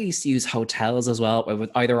apparently used to use hotels as well, with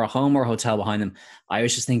either a home or a hotel behind them. I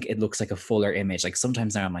always just think it looks like a fuller image. Like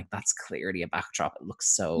sometimes now I'm like, that's clearly a backdrop. It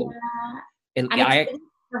looks so. Yeah, It, and yeah, it's I,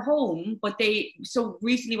 for home, but they so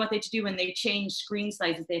recently what they had to do when they changed screen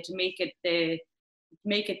sizes, they had to make it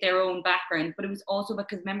their own background. But it was also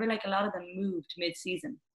because remember, like a lot of them moved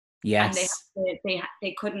mid-season, and yes.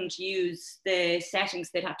 they couldn't use the settings.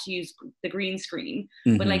 They'd have to use the green screen.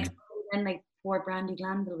 But like Mm-hmm. then, like poor Brandy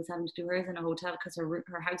Glanville was having to do hers in a hotel because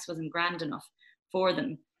her house wasn't grand enough for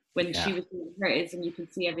them when Yeah. she was doing hers, and you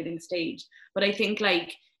could see everything staged. But I think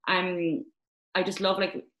like I just love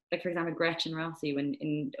like for example Gretchen Rossi when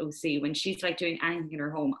in OC when she's like doing anything in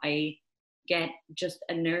her home, I get just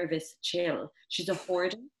a nervous chill. She's a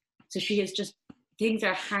hoarder, so she has just things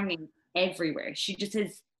are hanging everywhere. She just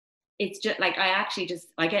has. It's just like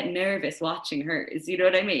I get nervous watching hers. You know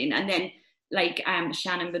what I mean? And then like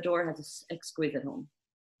Shannon Bedore has an exquisite home,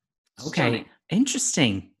 Okay. stunning,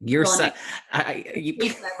 Interesting. You're so. stunning.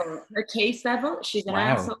 Her taste level, she's an Wow.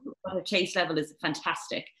 asshole, but her taste level is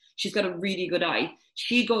fantastic. She's got a really good eye.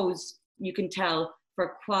 She goes, you can tell,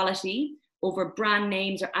 for quality over brand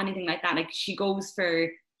names or anything like that. Like she comes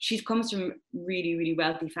from really, really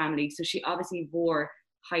wealthy family. So she obviously wore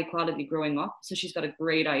high quality growing up. So she's got a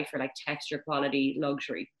great eye for like texture, quality,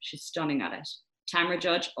 luxury. She's stunning at it. Tamra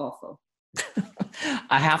Judge, awful.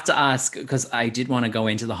 I have to ask, because I did want to go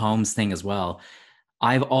into the homes thing as well.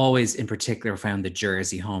 I've always, in particular, found the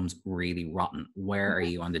Jersey homes really rotten. Where are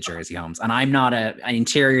you on the Jersey homes? And I'm not an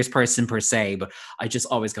interiors person per se, but I just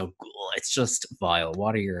always go, it's just vile.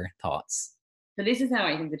 What are your thoughts? So this is how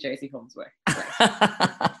I think the Jersey homes work.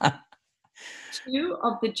 Two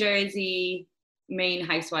of the Jersey main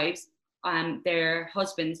housewives, their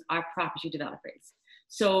husbands are property developers.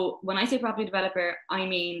 So when I say property developer, I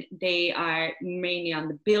mean they are mainly on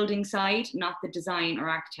the building side, not the design or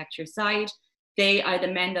architecture side. They are the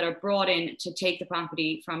men that are brought in to take the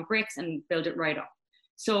property from bricks and build it right up.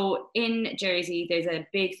 So in Jersey, there's a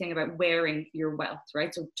big thing about wearing your wealth,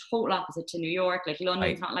 right? So total opposite to New York. Like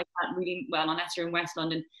London's Right. not like that really well, unless you're in West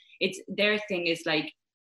London. It's their thing is like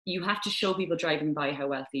you have to show people driving by how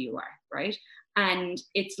wealthy you are, right? And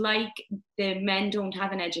it's like the men don't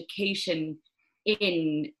have an education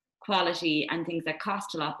in quality and things that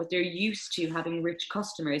cost a lot, but they're used to having rich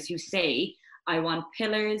customers who say, I want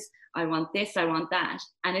pillars, I want this, I want that.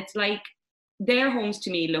 And it's like their homes to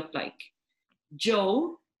me look like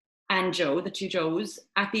Joe and Joe, the two Joes,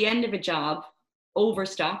 at the end of a job,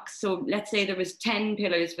 overstock. So let's say there was 10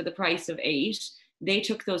 pillars for the price of 8. They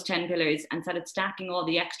took those 10 pillars and started stacking all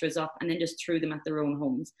the extras up and then just threw them at their own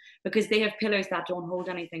homes because they have pillars that don't hold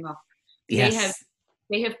anything up. They have Yes.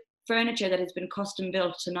 they have furniture that has been custom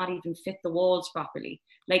built to not even fit the walls properly.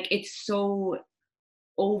 Like it's so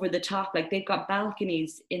over the top. Like they've got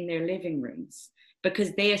balconies in their living rooms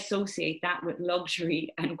because they associate that with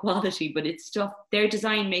luxury and quality, but it's stuff, their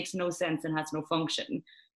design makes no sense and has no function.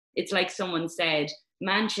 It's like someone said,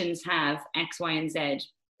 mansions have X, Y, and Z,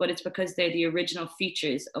 but it's because they're the original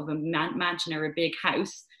features of a mansion or a big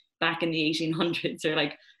house back in the 1800s or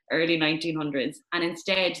like early 1900s. And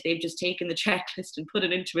instead, they've just taken the checklist and put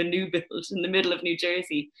it into a new build in the middle of New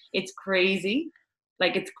Jersey. It's crazy.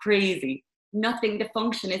 Like, it's crazy. Nothing, the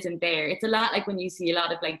function isn't there. It's a lot like when you see a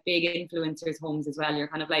lot of like big influencers' homes as well. You're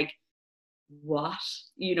kind of like, what?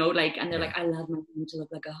 You know, like, and they're Yeah. like, I love my home to look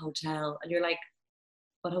like a hotel. And you're like,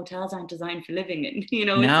 but hotels aren't designed for living in. You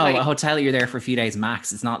know, it's No, a like, hotel, you're there for a few days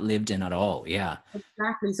max. It's not lived in at all. Yeah.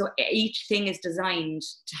 exactly. So each thing is designed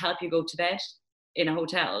to help you go to bed in a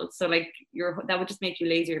hotel. So like that would just make you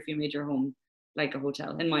lazier if you made your home like a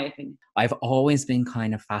hotel, in my opinion. I've always been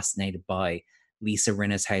kind of fascinated by Lisa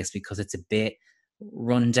Rinna's house because it's a bit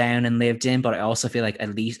run down and lived in, but I also feel like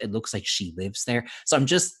at least it looks like she lives there. So I'm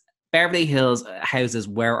just, Beverly Hills houses,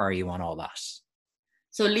 where are you on all that?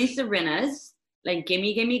 So Lisa Rinna's like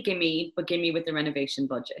gimme, gimme, gimme, but gimme with the renovation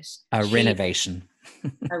budget. A renovation.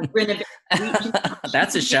 A renovation.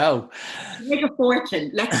 That's a show. Make a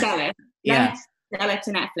fortune. Let's sell it. Yeah. Let's sell it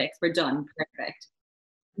to Netflix. We're done. Perfect.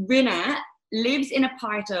 Rinna lives in a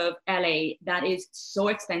part of LA that is so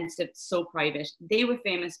expensive, so private. They were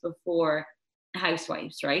famous before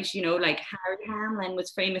Housewives, right? You know, like Harry Hamlin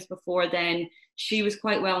was famous before then. She was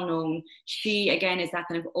quite well known. She, again, is that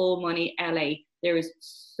kind of old money LA. There is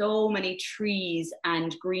so many trees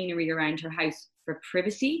and greenery around her house for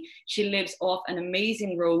privacy. She lives off an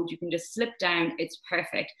amazing road. You can just slip down. It's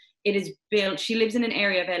perfect. It is built. She lives in an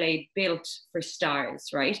area of LA built for stars,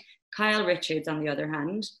 right? Kyle Richards, on the other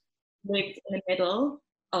hand, lives in the middle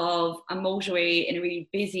of a motorway in a really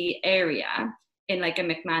busy area in like a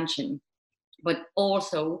McMansion. But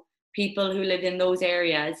also, people who live in those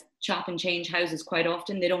areas chop and change houses quite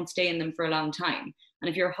often. They don't stay in them for a long time. And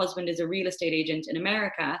if your husband is a real estate agent in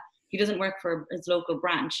America, he doesn't work for his local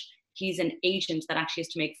branch. He's an agent that actually has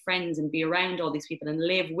to make friends and be around all these people and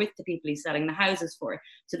live with the people he's selling the houses for.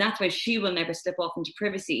 So that's why she will never slip off into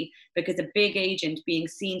privacy, because a big agent being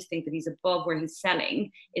seen to think that he's above where he's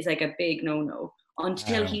selling is like a big no-no.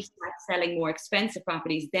 Until he starts selling more expensive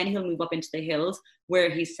properties, then he'll move up into the hills where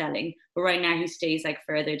he's selling. But right now he stays like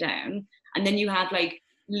further down. And then you have like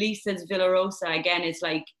Lisa's Villa Rosa, again, is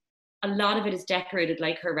like a lot of it is decorated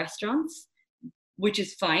like her restaurants, which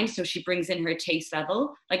is fine. So she brings in her taste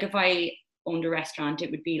level. Like if I owned a restaurant,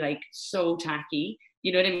 it would be like so tacky.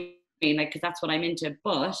 You know what I mean? Like, because that's what I'm into.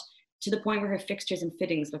 But to the point where her fixtures and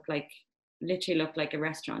fittings literally look like a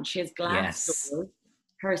restaurant. She has glass doors,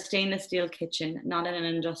 her stainless steel kitchen, not in an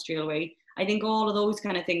industrial way. I think all of those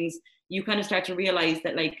kind of things, you kind of start to realize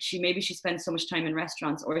that like she spends so much time in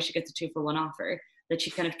restaurants, or she gets a 2-for-1 offer, that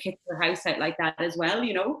she kind of kicks her house out like that as well.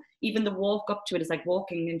 You know, even the walk up to it is like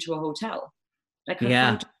walking into a hotel. Like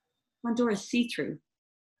her front door is see-through.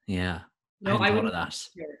 Yeah. No, I hadn't thought of that.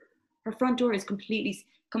 Her front door is completely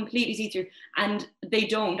see-through, and they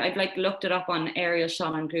don't. I've like looked it up on aerial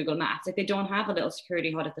shot on Google Maps. Like they don't have a little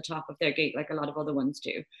security hut at the top of their gate like a lot of other ones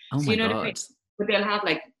do. Oh so my you know God. what I mean? But they'll have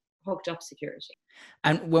like hooked up security.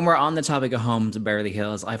 And when we're on the topic of homes in Beverly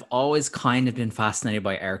Hills, I've always kind of been fascinated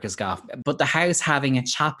by Erica's gaff. But the house having a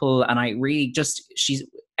chapel, and I really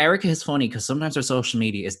Erica is funny because sometimes her social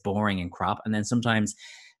media is boring and crap, and then sometimes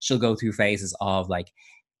she'll go through phases of like,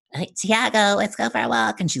 hey, Tiago, let's go for a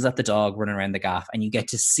walk. And she's let the dog running around the gaff, and you get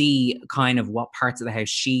to see kind of what parts of the house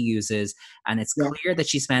she uses. And it's clear that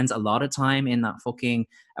she spends a lot of time in that fucking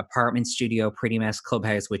apartment studio, Pretty Mess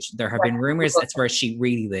Clubhouse, which there have been rumors that's where she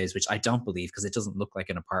really lives, which I don't believe, because it doesn't look like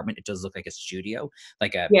an apartment. It does look like a studio,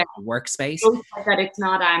 like a workspace. That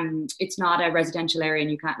it's not a residential area and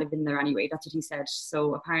you can't live in there anyway. That's what he said.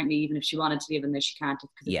 So apparently, even if she wanted to live in there, she can't.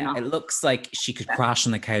 It looks like she could crash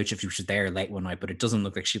on the couch if she was there late one night, but it doesn't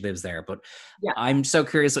look like she lives there. But I'm so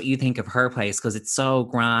curious what you think of her place, because it's so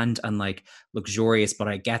grand and like luxurious, but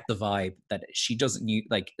I get the vibe that she doesn't need,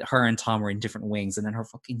 like her and Tom are in different wings, and then her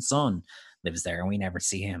fucking son lives there and we never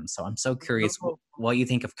see him. So I'm so curious what you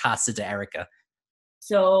think of Casa de Erica.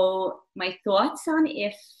 So my thoughts on,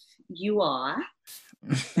 if you are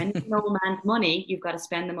spending an old man's money, you've got to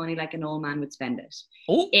spend the money like an old man would spend it.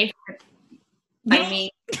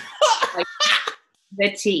 Like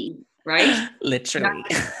the tea, right? Literally.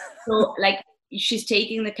 So like she's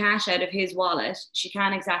taking the cash out of his wallet. She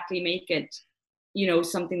can't exactly make it,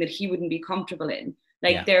 something that he wouldn't be comfortable in.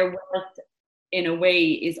 Like their wealth in a way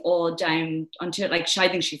is all down until like I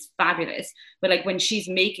think she's fabulous, but like when she's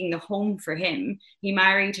making the home for him, he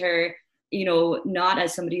married her, not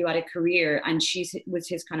as somebody who had a career, and she was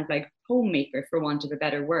his kind of like homemaker, for want of a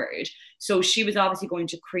better word. So she was obviously going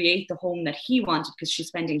to create the home that he wanted because she's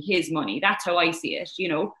spending his money. That's how I see it.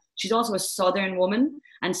 She's also a Southern woman,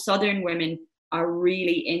 and Southern women are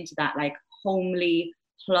really into that like homely,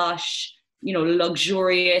 plush,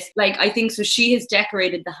 luxurious. Like I think so. She has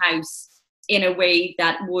decorated the house in a way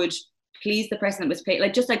that would please the person that was paid,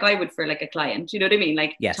 like just like I would for like a client. You know what I mean?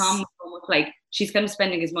 Like Tom was almost like she's kind of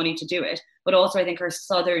spending his money to do it, but also I think her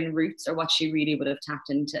Southern roots are what she really would have tapped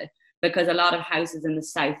into, because a lot of houses in the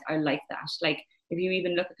South are like that. Like if you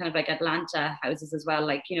even look at kind of like Atlanta houses as well,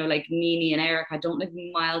 like, you know, like Nene and Erica don't live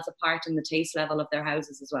miles apart in the taste level of their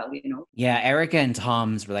houses as well, you know. Yeah, Erica and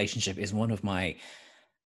Tom's relationship is one of my,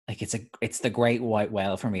 like, it's the great white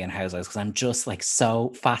whale for me in Housewives, because I'm just like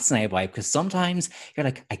so fascinated by it, because sometimes you're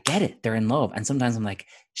like, I get it, they're in love, and sometimes I'm like,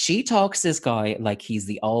 she talks to this guy like he's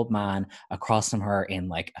the old man across from her in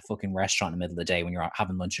like a fucking restaurant in the middle of the day when you're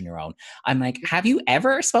having lunch on your own. I'm like, have you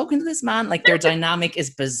ever spoken to this man? Like, their dynamic is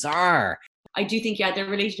bizarre. I do think, yeah, their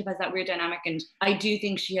relationship has that weird dynamic. And I do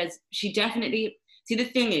think she definitely, see, the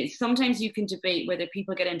thing is, sometimes you can debate whether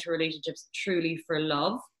people get into relationships truly for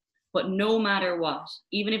love, but no matter what,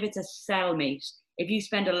 even if it's a cellmate, if you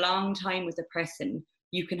spend a long time with a person,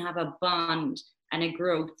 you can have a bond and a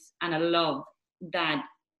growth and a love that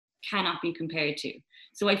cannot be compared to.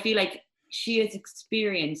 So I feel like she has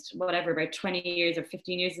experienced whatever, about 20 years or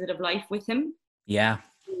 15 years of life with him. Yeah.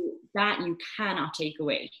 That you cannot take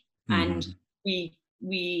away. Mm-hmm. And we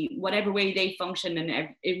whatever way they function, and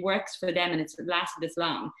it works for them, and it's lasted this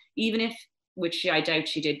long, even if, which I doubt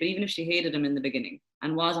she did, but even if she hated him in the beginning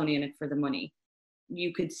and was only in it for the money,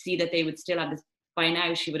 you could see that they would still have this. By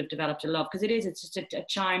now she would have developed a love, because it's just a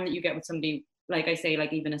charm that you get with somebody, like I say,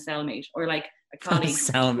 like even a cellmate or like a colleague.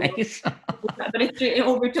 Cellmate. But it's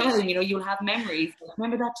over time, you know, you'll have memories.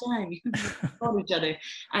 Remember that time you saw each other.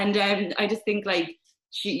 And I just think like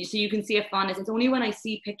so you can see a fondness. It's only when I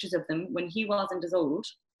see pictures of them when he wasn't as old,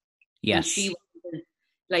 Yes. and she was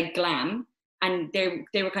like glam, and they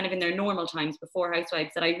were kind of in their normal times before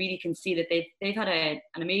Housewives, that I really can see that they've had an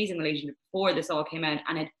amazing relationship before this all came out,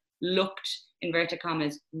 and it looked, inverted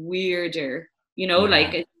commas, weirder, you know,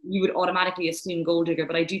 like you would automatically assume gold digger,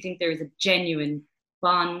 but I do think there is a genuine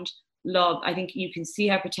bond, love. I think you can see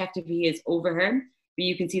how protective he is over her, but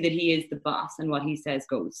you can see that he is the boss and what he says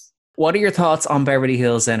goes. What are your thoughts on Beverly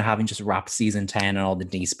Hills and having just wrapped season 10 and all the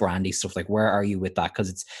Denise Brandy stuff? Like, where are you with that?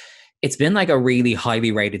 Because it's been like a really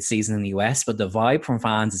highly rated season in the US, but the vibe from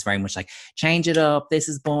fans is very much like, change it up, this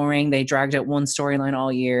is boring, they dragged out one storyline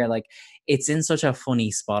all year. Like, it's in such a funny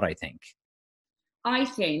spot, I think. I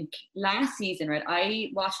think last season, right,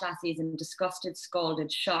 I watched last season, disgusted,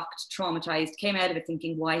 scalded, shocked, traumatized, came out of it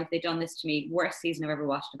thinking, why have they done this to me? Worst season I've ever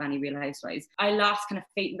watched of any Real Housewives. I lost kind of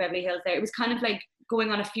faith in Beverly Hills there. It was kind of like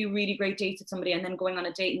going on a few really great dates with somebody and then going on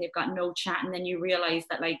a date and they've got no chat, and then you realize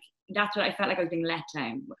that, like, that's what I felt like I was being let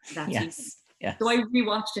down that season. Yes. So I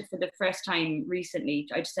rewatched it for the first time recently.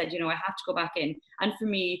 I just said, you know, I have to go back in. And for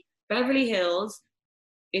me, Beverly Hills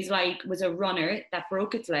was a runner that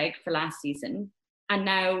broke its leg for last season. And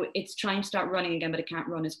now it's trying to start running again, but it can't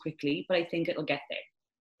run as quickly. But I think it'll get there.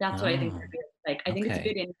 That's what I think. Like, I think it's a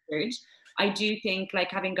bit injured. I do think, like,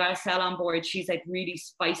 having Garcelle on board, she's like really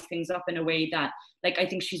spiced things up in a way that, like, I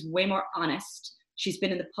think she's way more honest. She's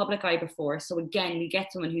been in the public eye before. So again, we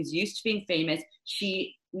get someone who's used to being famous.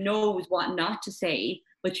 She knows what not to say,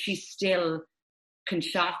 but she still can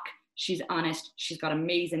shock. She's honest. She's got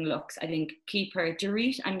amazing looks. I think keep her.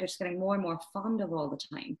 Dorit, I'm just getting more and more fond of all the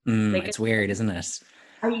time. Like, it's weird, isn't it?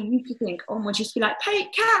 I used to think, oh, man, she used to be like, hey,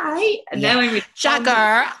 Kai. And now I'm really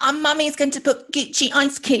Jagger, mommy's going to put Gucci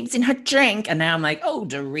ice cubes in her drink. And now I'm like, oh,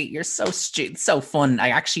 Dorit, you're so so fun. I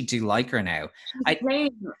actually do like her now. She's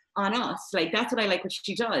playing on us. Like, that's what I like what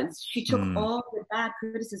she does. She took all the bad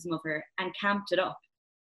criticism of her and camped it up.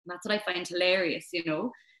 And that's what I find hilarious, you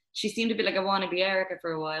know. She seemed a bit like a wannabe Erica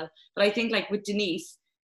for a while. But I think, like, with Denise,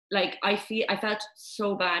 like, I felt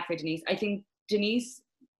so bad for Denise. I think Denise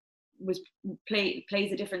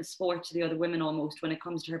plays a different sport to the other women almost when it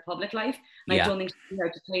comes to her public life. And I don't think she knew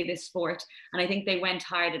how to play this sport. And I think they went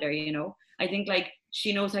hard at her, you know. I think, like,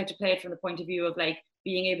 she knows how to play it from the point of view of, like,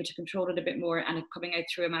 being able to control it a bit more and it coming out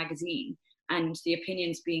through a magazine. And the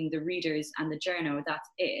opinions being the readers and the journo, that's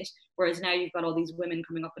it. Whereas now you've got all these women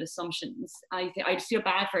coming up with assumptions. I just feel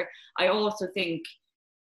bad for her. I also think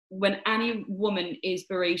when any woman is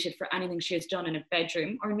berated for anything she has done in a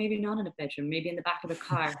bedroom, or maybe not in a bedroom, maybe in the back of a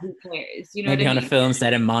car, who cares? You know, maybe what I on mean? A film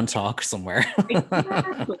set in Montauk somewhere.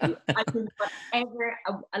 Exactly. I think whatever,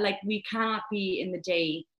 like, we cannot be in the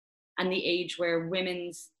day and the age where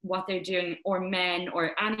women's, what they're doing, or men,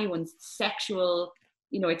 or anyone's sexual,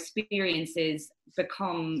 you know, experiences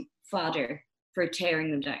become fodder for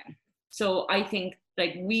tearing them down. So I think,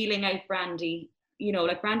 like, wheeling out Brandy, you know,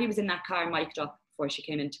 like, Brandy was in that car mic'd up before she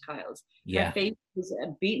came into Kyle's. Her face was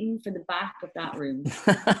beaten for the back of that room.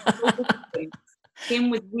 Kim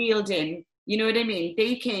was wheeled in, you know what I mean?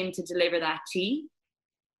 They came to deliver that tea.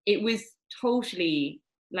 It was totally,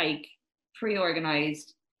 like,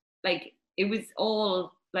 pre-organized. Like, it was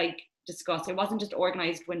all, like, discussed. It wasn't just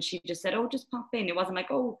organized when she just said, oh, just pop in. It wasn't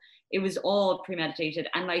like, oh, it was all premeditated.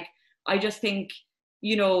 And, like, I just think,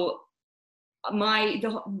 you know,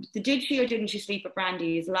 the did she or didn't she sleep with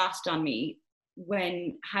Brandy is lost on me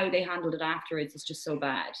when how they handled it afterwards is just so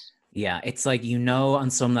bad. Yeah, it's like, you know, on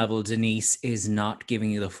some level, Denise is not giving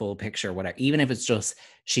you the full picture, whatever, even if it's just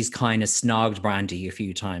she's kind of snogged Brandy a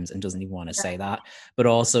few times and doesn't even want to say that. But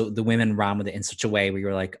also, the women ran with it in such a way where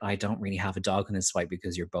you're like, I don't really have a dog in this fight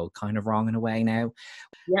because you're both kind of wrong in a way now.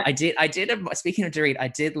 Yeah. Speaking of Dorit, I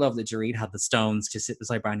did love that Dorit had the stones to sit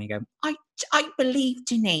beside Brandy and go, I believe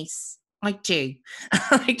Denise. I do.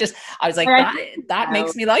 I was like, that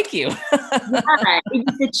makes me like you. Yeah,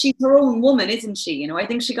 it's that she's her own woman, isn't she? You know, I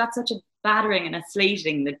think she got such a battering and a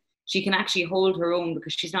slating that she can actually hold her own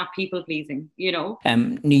because she's not people pleasing, you know.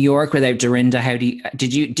 New York without Dorinda,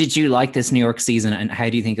 did you like this New York season, and how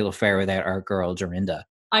do you think it'll fare without our girl Dorinda?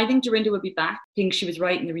 I think Dorinda would be back. I think she was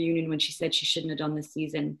right in the reunion when she said she shouldn't have done this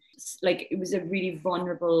season. Like, it was a really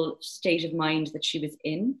vulnerable state of mind that she was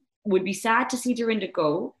in. Would be sad to see Dorinda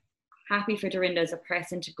go. Happy for Dorinda as a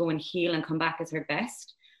person to go and heal and come back as her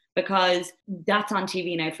best, because that's on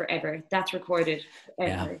TV now forever. That's recorded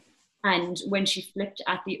forever. Yeah. And when she flipped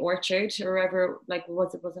at the orchard or wherever, like,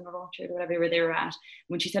 was it an orchard or whatever they were at,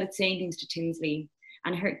 when she started saying things to Tinsley,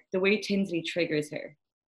 and the way Tinsley triggers her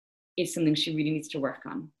is something she really needs to work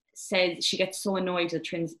on. Says she gets so annoyed that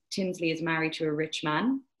Tinsley is married to a rich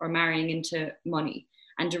man or marrying into money.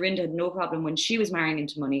 And Dorinda had no problem when she was marrying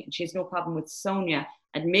into money, and she has no problem with Sonia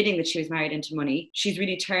admitting that she was married into money. She's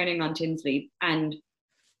really turning on Tinsley, and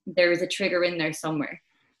there is a trigger in there somewhere.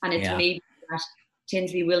 And it's maybe that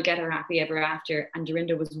Tinsley will get her happy ever after. And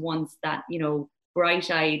Dorinda was once that, you know,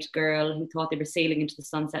 bright-eyed girl who thought they were sailing into the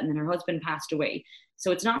sunset, and then her husband passed away.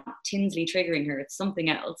 So it's not Tinsley triggering her, it's something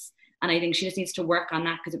else. And I think she just needs to work on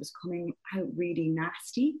that because it was coming out really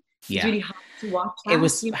nasty. It's really hard to watch that. It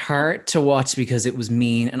was hard to watch because it was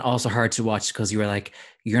mean, and also hard to watch because you were like,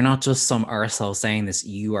 you're not just some arsehole saying this,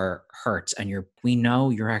 you are hurt, and we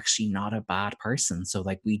know you're actually not a bad person. So,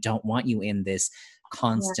 like, we don't want you in this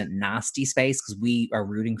constant nasty space because we are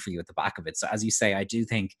rooting for you at the back of it. So as you say, I do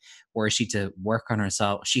think were she to work on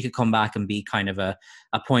herself, she could come back and be kind of a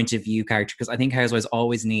point of view character, because I think Housewives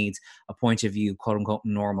always needs a point of view, quote unquote,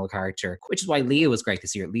 normal character, which is why Leah was great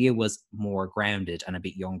this year. Leah was more grounded and a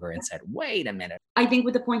bit younger and said, wait a minute. I think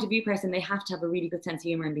with the point of view person, they have to have a really good sense of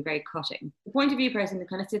humor and be very cutting. The point of view person that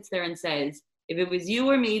kind of sits there and says, if it was you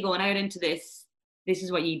or me going out into this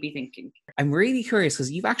is what you'd be thinking. I'm really curious because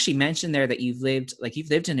you've actually mentioned there that you've lived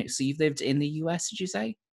in it. So you've lived in the US, did you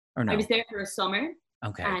say? Or no? I was there for a summer.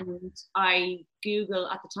 Okay. And I Google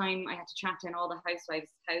at the time, I had to track down all the housewives'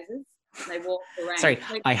 houses. And I walked around. Sorry,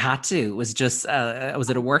 I had to. Was it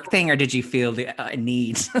a work thing, or did you feel the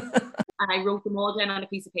need? And I wrote them all down on a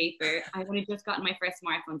piece of paper. I only just gotten my first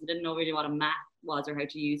smartphones. I didn't know really what a map was or how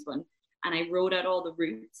to use one. And I wrote out all the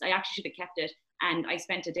routes. I actually should have kept it. And I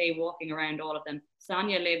spent a day walking around all of them.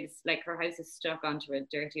 Sonia lives, like, her house is stuck onto a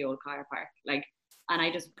dirty old car park. Like, and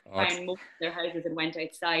I just found most of their houses and went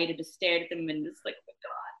outside and just stared at them and just like, oh my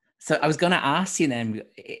God. So I was going to ask you then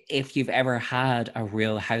if you've ever had a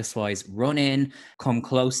Real Housewives run in, come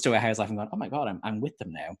close to a house life and gone, oh my God, I'm with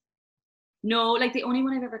them now. No, like the only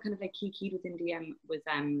one I've ever kind of like kikied with in DM was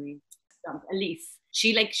Elise.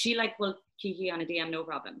 She will kiki on a DM, no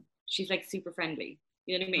problem. She's like super friendly.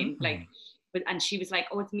 You know what I mean? Mm-hmm. Like, and she was like,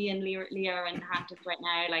 oh, it's me and Leah are in the Hamptons right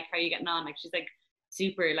now. Like, how are you getting on? Like, she's like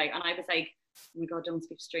super like, and I was like, oh my God, don't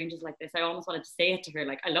speak to strangers like this. I almost wanted to say it to her.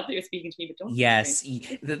 Like, I love that you're speaking to me, but don't. Yes.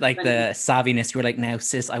 Like the savviness, you were like, now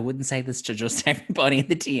sis, I wouldn't say this to just everybody in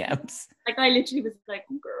the DMs. Like, I literally was like,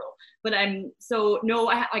 oh girl. But so no,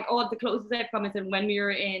 I had like all the closest I've come. And when we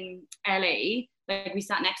were in LA, like we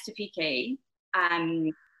sat next to PK,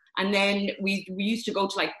 and then we used to go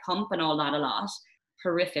to like Pump and all that a lot.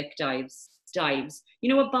 Horrific dives. You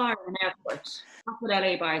know, a bar in an airport. That's what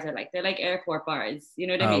LA bars are like. They're like airport bars. You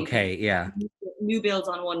know what I mean? Okay, yeah. New builds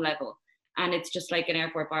on one level, and it's just like an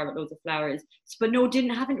airport bar with loads of flowers. But no,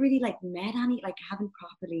 haven't really like met any, like haven't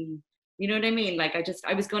properly. You know what I mean? Like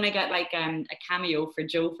I was gonna get like a cameo for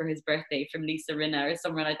Joe for his birthday from Lisa Rinna or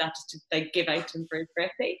somewhere like that, just to like give out to him for his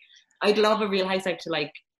birthday. I'd love a Real Housewife to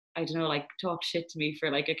like, I don't know, like talk shit to me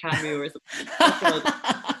for like a cameo or something.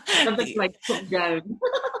 Something like put down.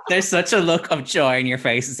 There's such a look of joy in your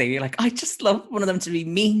face and saying, you're like, I just love one of them to be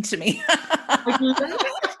mean to me.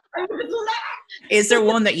 Is there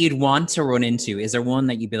one that you'd want to run into? Is there one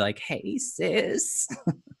that you'd be like, hey sis?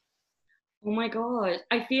 Oh my God.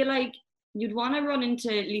 I feel like you'd want to run into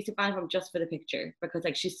Lisa Vanderpump just for the picture, because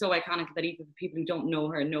like she's so iconic that even people who don't know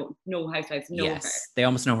her know Housewives know her. Yes, they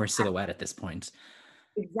almost know her silhouette at this point.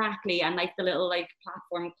 Exactly. And like the little like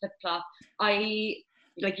platform clip clop.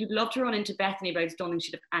 like you'd love to run into Bethany, but I just don't think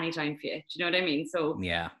she'd have any time for you. Do you know what I mean? So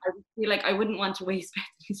Yeah. I would feel like I wouldn't want to waste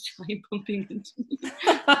Bethany's time bumping into me.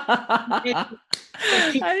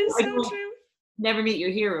 That is I so don't true. never meet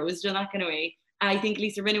your heroes, do that kind of way. And I think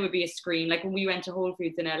Lisa Rinna would be a scream. Like when we went to Whole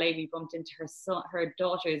Foods in LA, we bumped into her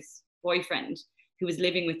daughter's boyfriend who was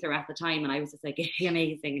living with her at the time, and I was just like,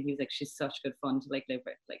 amazing. And he was like, she's such good fun to like live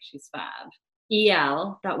with, like she's fab.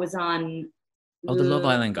 EL, that was on Oh, the Love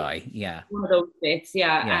Island guy. Yeah. one of those bits,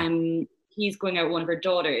 yeah. Yeah. He's going out with one of her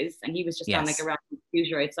daught's, and he was just on like Yes. a random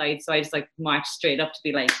computer outside. So I just like marched straight up to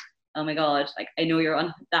be like, oh my god, like I know you're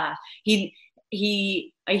on that. He's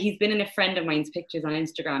been in a friend of mine's pictures on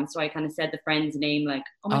Instagram, so I kind of said the friend's name, like,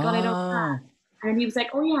 oh my god, I don't know that. And then he was like,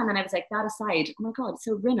 oh yeah, and then I was like, that aside, oh my god,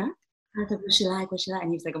 so Rinna. And I thought, what's she like? And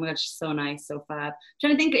he was like, oh my god, she's so nice, so fab. I'm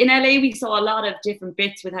trying to think, in LA we saw a lot of different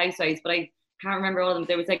bits with housewives, but I can't remember all of them.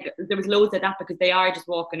 There was loads of that because they are just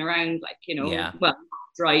walking around, like, you know, Yeah. well,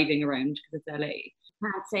 driving around because it's LA.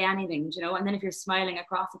 Can't say anything, you know. And then if you're smiling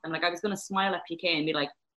across at them, like I was gonna smile at PK and be like,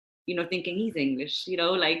 you know, thinking he's English, you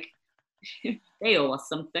know, like they owe us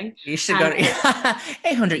something. You should go to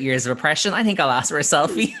 800 years of oppression. I think I'll ask for a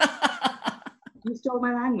selfie. You stole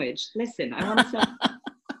my language. Listen, I want to.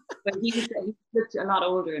 But he looked a lot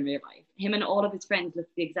older in real life. Him and all of his friends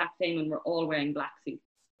looked the exact same when we're all wearing black suits.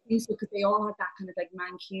 Because they all had that kind of like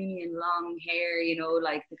Mancunian long hair, you know,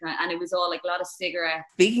 like and it was all like a lot of cigarettes.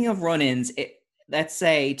 Speaking of run-ins, let's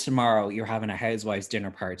say tomorrow you're having a housewives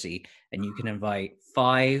dinner party and you can invite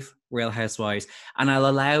 5 Real Housewives, and I'll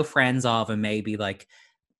allow friends of and maybe like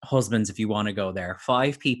husbands if you want to go there.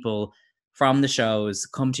 5 people from the shows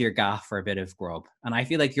come to your gaff for a bit of grub, and I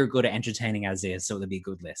feel like you're good at entertaining as is, so it'll be a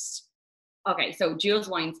good list. Okay, so Jules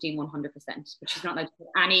Weinstein 100%, but she's not allowed to put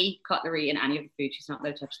any cutlery in any of the food. She's not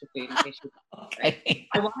allowed to touch the food in case she's okay. Right?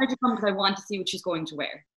 I want her to come because I want to see what she's going to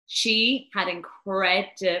wear. She had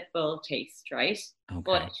incredible taste, right? Okay.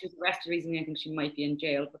 But she was arrested recently. I think she might be in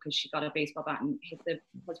jail because she got a baseball bat and hit the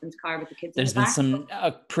husband's car with the kids. There's been some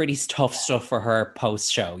pretty tough stuff for her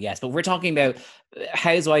post-show, yes, but we're talking about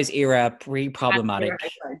Housewives era, pre-problematic.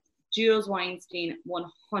 Jules Weinstein,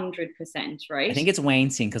 100%, right? I think it's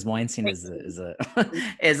Weinstein because Weinstein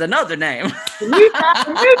is another name.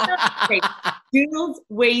 Jules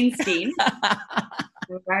Weinstein.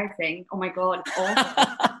 Embarrassing. Oh my god.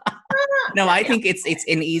 No, I think it's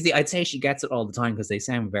an easy. I'd say she gets it all the time because they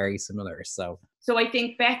sound very similar. So I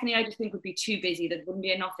think Bethany, I just think would be too busy. There wouldn't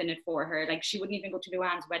be enough in it for her. Like she wouldn't even go to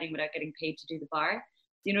Luann's wedding without getting paid to do the bar.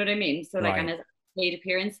 Do you know what I mean? So like, right. And as a paid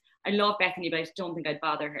appearance, I love Bethany, but I just don't think I'd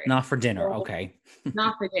bother her. Not for dinner, okay.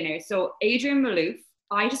 Not for dinner. So Adrienne Maloof,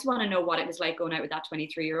 I just want to know what it was like going out with that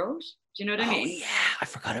 23-year-old. Do you know what I mean? Yeah, I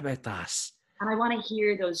forgot about that. And I want to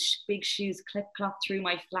hear those big shoes clip-clop through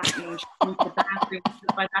my flat, you know, into the bathroom,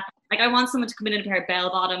 stuff like that. Like I want someone to come in a pair of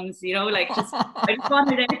bell bottoms, you know, like just I just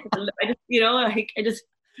want it out. I just, you know, like I just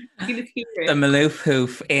hear it. The Maloof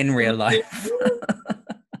hoof in real life.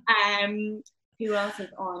 Who else is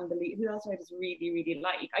on the lead? Who else I just really, really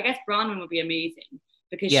like? I guess Bronwyn would be amazing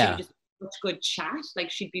because she would just such good chat. Like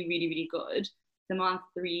she'd be really, really good. The Mon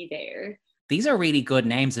 3 there. These are really good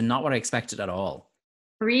names and not what I expected at all.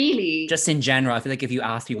 Really? Just in general, I feel like if you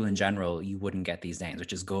ask people in general, you wouldn't get these names,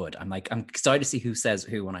 which is good. I'm excited to see who says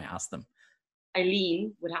who when I ask them.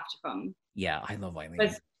 Eileen would have to come. Yeah, I love Eileen.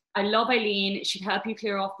 But I love Eileen. She'd help you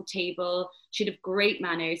clear off the table. She'd have great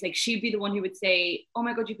manners. Like she'd be the one who would say, "Oh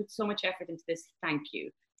my God, you put so much effort into this. Thank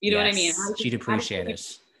you." You know what I mean? She'd appreciate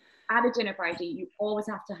it. At a dinner party, you always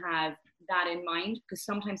have to have that in mind because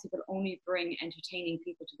sometimes people only bring entertaining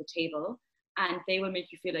people to the table, and they will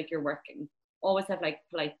make you feel like you're working. Always have like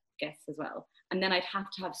polite guests as well. And then I'd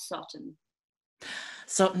have to have Sutton.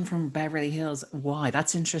 Sutton from Beverly Hills. Why?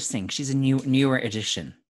 That's interesting. She's a newer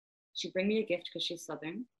addition. She'd bring me a gift because she's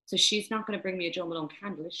Southern. So she's not going to bring me a Jo Malone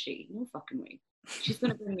candle, is she? No fucking way. She's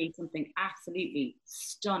going to bring me something absolutely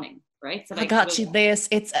stunning, right? So I got you this.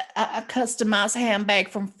 It's a customized handbag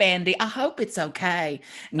from Fendi. I hope it's okay.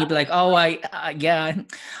 And you'd be like, oh, I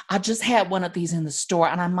just had one of these in the store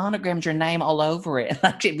and I monogrammed your name all over it.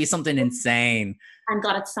 Like it'd be something insane. And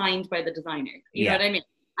got it signed by the designer. You know what I mean?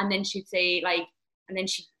 And then she'd say like, and then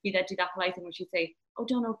she'd do that polite thing where she'd say, oh,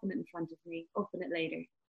 don't open it in front of me. Open it later.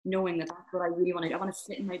 Knowing that that's what I really want to do. I want to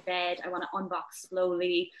sit in my bed. I want to unbox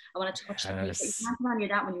slowly. I want to touch something. You can't plan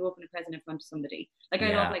that when you open a present in front of somebody. Like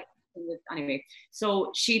I love anyway.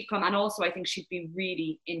 So she'd come, and also I think she'd be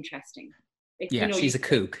really interesting. Like, yeah, she's a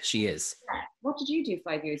kook. She is. Yeah. What did you do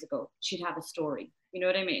 5 years ago? She'd have a story. You know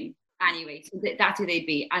what I mean? Anyway, so that's who they'd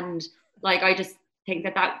be. And like I just think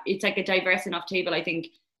that it's like a diverse enough table. I think,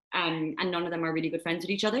 and none of them are really good friends with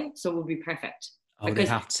each other, so it would be perfect. Oh, they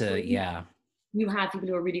have to, yeah. you have people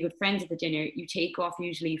who are really good friends at the dinner, you take off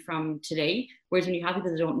usually from today. Whereas when you have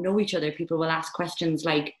people that don't know each other, people will ask questions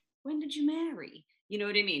like, when did you marry? You know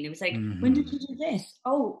what I mean? It was like, when did Hmm. you do this?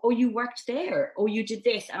 Oh, you worked there. Oh, you did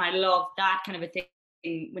this. And I love that kind of a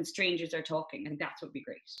thing when strangers are talking. I think that's what would be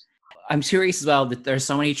great. I'm curious as well that there's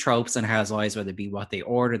so many tropes in Housewives, whether it be what they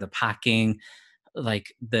order, the packing,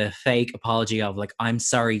 like the fake apology of like, I'm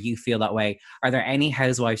sorry you feel that way. Are there any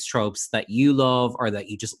Housewives tropes that you love or that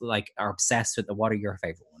you just like are obsessed with? What are your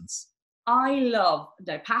favorite ones? I love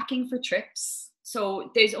the packing for trips.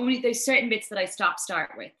 So there's certain bits that I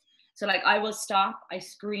start with. So like I will stop, I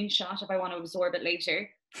screenshot if I want to absorb it later,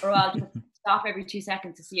 or I'll just stop every 2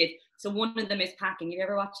 seconds to see it. So one of them is packing. You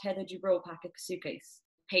ever watched Heather Dubrow pack a suitcase?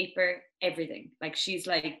 Paper, everything. Like she's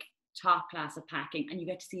like top class of packing, and you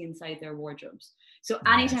get to see inside their wardrobes. So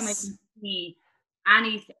anytime I Yes. can see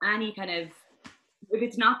any kind of, if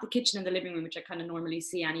it's not the kitchen and the living room, which I kind of normally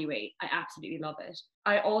see anyway, I absolutely love it.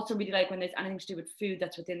 I also really like when there's anything to do with food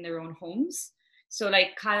that's within their own homes. So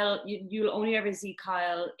like Kyle, you'll only ever see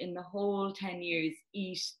Kyle in the whole 10 years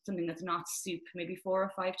eat something that's not soup, maybe 4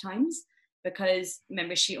 or 5 times. Because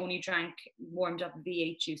remember, she only drank warmed up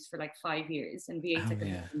V8 juice for like 5 years, and V8's Oh like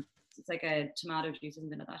yeah. it's like a tomato juice or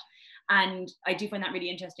something like that. And I do find that really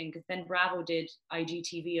interesting because then Bravo did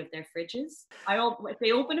IGTV of their fridges. If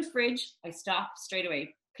they open a fridge, I stop straight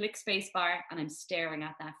away, click spacebar, and I'm staring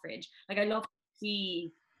at that fridge. Like I love to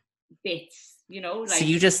see bits, So like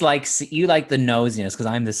you just like you like the nosiness because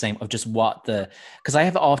I'm the same of just what the because I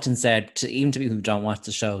have often said to even to people who don't watch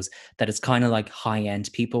the shows that it's kind of like high end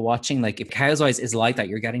people watching. Like if Housewives is like that,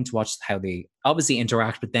 you're getting to watch how they obviously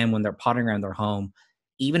interact with them when they're potting around their home,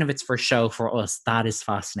 even if it's for show for us. That is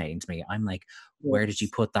fascinating to me. I'm like, where did you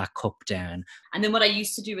yes. put that cup down? And then what I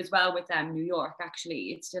used to do as well with New York,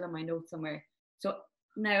 actually, it's still on my notes somewhere. So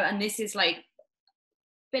now, and this is like a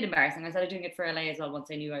bit embarrassing. I started doing it for LA as well once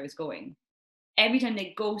I knew I was going. Every time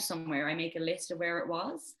they go somewhere, I make a list of where it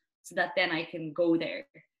was so that then I can go there.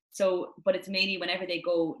 So, but it's mainly whenever they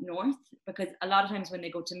go north, because a lot of times when they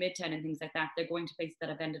go to Midtown and things like that, they're going to places that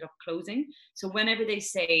have ended up closing. So whenever they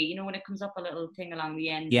say, when it comes up a little thing along the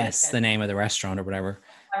end where it Yes, says the name of the restaurant or whatever.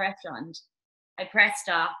 a restaurant, I press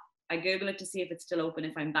stop, I Google it to see if it's still open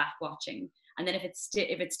if I'm back watching. And then if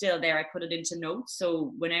it's still there, I put it into notes.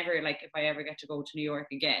 So whenever, like, if I ever get to go to New York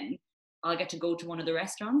again, I'll get to go to one of the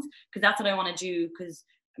restaurants because that's what I want to do. Because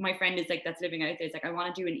my friend is like that's living out there. It's like I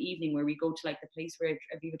want to do an evening where we go to like the place where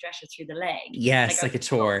Aviva dresses through the leg. Yes, Like like a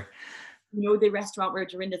tour. the restaurant where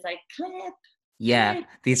Dorinda's like clip, Yeah, the I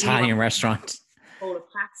really want Italian restaurant. a bowl of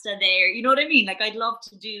pasta there. You know what I mean? Like I'd love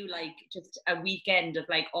to do like just a weekend of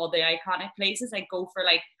like all the iconic places. I'd go for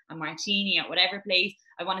like a martini at whatever place.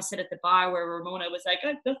 I want to sit at the bar where Ramona was like,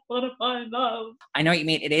 I just want to find love. I know what you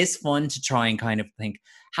mean. It is fun to try and kind of think,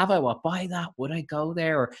 have I walked by that? Would I go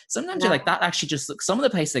there? Or sometimes you're Yeah. like, that actually just looks, some of the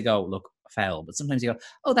places they go look foul, but sometimes you go,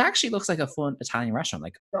 oh, that actually looks like a fun Italian restaurant.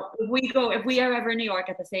 Like, So if we are ever in New York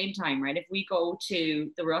at the same time, right? If we go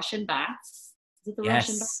to the Russian Baths, is it the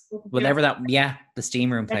Russian yes, Baths? whatever that, yeah, the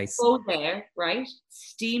steam room Let's place. go there, right?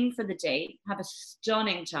 Steam for the day, have a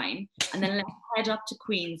stunning time, and then let's head up to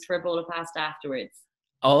Queens for a bowl of pasta afterwards.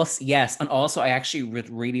 Also, yes, and also I actually would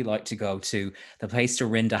really like to go to the place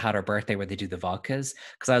Dorinda had her birthday where they do the vodkas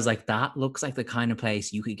because I was like, that looks like the kind of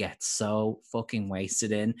place you could get so fucking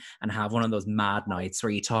wasted in and have one of those mad nights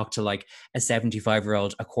where you talk to like a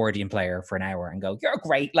 75-year-old accordion player for an hour and go, you're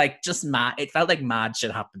great, like just mad. It felt like mad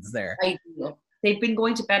shit happens there. Ideal. They've been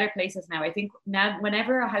going to better places now. I think now,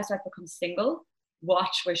 whenever a housewife becomes single,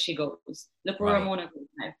 watch where she goes. Look where Right. Ramona goes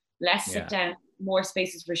now. Less sit Yeah. down, more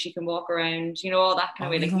spaces where she can walk around. All that kind of Oh,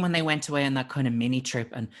 way. Like even when they went away on that kind of mini trip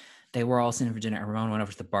and they were all sitting for dinner and Ramona went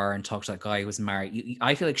over to the bar and talked to that guy who was married.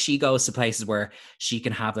 I feel like she goes to places where she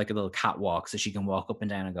can have like a little catwalk so she can walk up and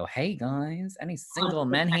down and go, hey guys, any single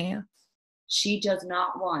men here? she does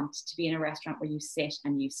not want to be in a restaurant where you sit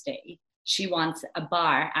and you stay. She wants a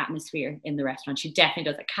bar atmosphere in the restaurant. She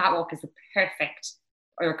definitely does. A catwalk is the perfect,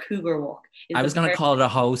 or a cougar walk. I was going to call it a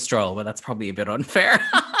hoe stroll, but that's probably a bit unfair.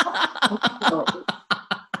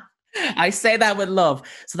 I say that with love.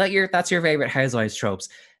 So that's your favorite Housewives tropes.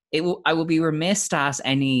 I will be remiss to ask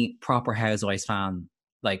any proper Housewives fan,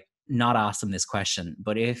 like not ask them this question,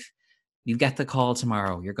 but if you get the call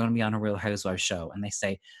tomorrow, you're going to be on a Real Housewives show, and they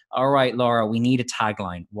say, "All right, Laura, we need a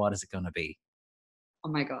tagline. What is it going to be?" Oh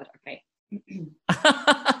my god! Okay.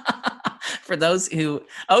 For those for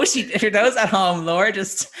those at home, Laura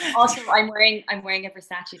just Also, I'm wearing a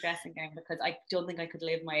Versace dressing gown because I don't think I could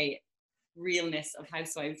live my realness of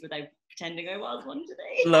Housewives without pretending I was one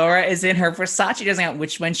today. Laura is in her Versace dressing gown,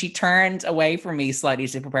 which when she turned away from me slightly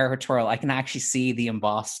to prepare her twirl, I can actually see the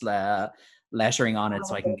embossed lettering on it,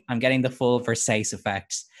 so I'm getting the full Versace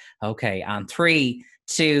effect. Okay, and 3,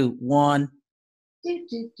 2, 1.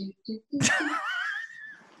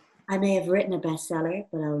 I may have written a bestseller,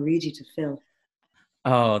 but I'll read you to Phil.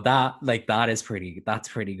 Oh, that's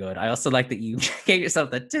pretty good. I also like that you gave yourself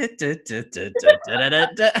the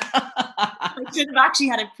I should have actually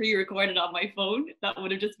had it pre-recorded on my phone. That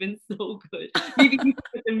would have just been so good. Maybe you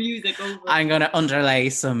put the music over. I'm gonna underlay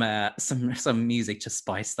some music to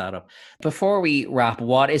spice that up. Before we wrap,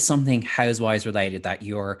 what is something Housewives related that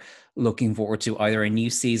you're looking forward to, either a new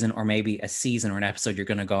season or maybe a season or an episode you're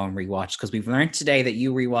gonna go and rewatch? Because we've learned today that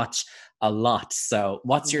you rewatch a lot. So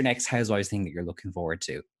what's your next Housewives thing that you're looking forward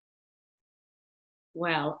to?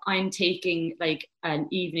 Well, I'm taking like an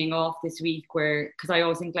evening off this week because I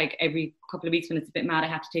always think like every couple of weeks when it's a bit mad, I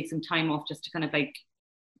have to take some time off just to kind of like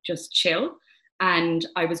just chill. And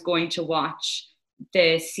I was going to watch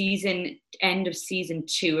the end of season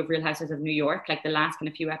 2 of Real Housewives of New York, like the last kind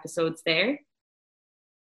of few episodes there.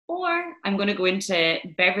 Or I'm going to go into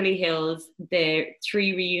Beverly Hills, the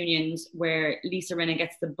 3 reunions where Lisa Rinna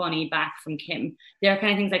gets the bunny back from Kim. They're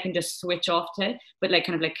kind of things I can just switch off to, but like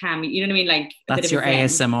kind of like Cam, you know what I mean? Like that's your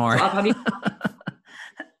ASMR. So I'll probably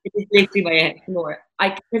it's literally my ASMR.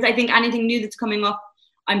 Because I think anything new that's coming up,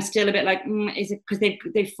 I'm still a bit like, is it because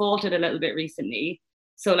they've faltered a little bit recently?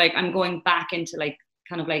 So like I'm going back into like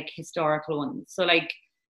kind of like historical ones. So like,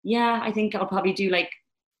 yeah, I think I'll probably do like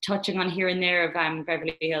touching on here and there of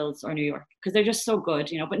Beverly Hills or New York, because they're just so good,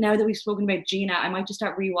 you know. But now that we've spoken about Gina, I might just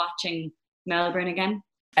start rewatching Melbourne again.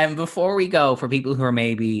 And before we go, for people who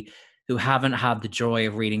haven't had the joy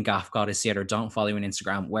of reading Gaff Goddess yet or don't follow you on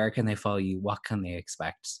Instagram, where can they follow you? What can they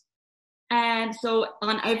expect? And so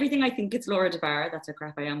on everything, I think it's Laura DeBarra. That's how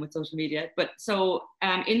crap I am with social media. But so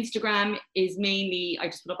Instagram is mainly, I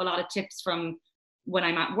just put up a lot of tips from when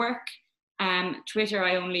I'm at work. Twitter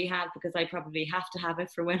I only have because I probably have to have it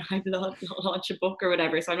for when I launch a book or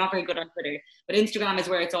whatever. So I'm not very good on Twitter. But Instagram is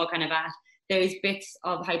where it's all kind of at. There's bits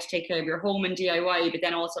of how to take care of your home and DIY, but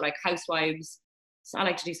then also like housewives. So I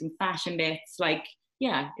like to do some fashion bits. Like,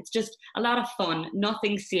 yeah, it's just a lot of fun,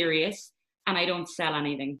 nothing serious. And I don't sell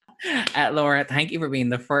anything. Laura, thank you for being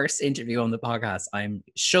the first interview on the podcast. I'm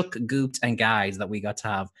shook, gooped, and gagged that we got to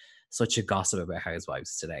have such a gossip about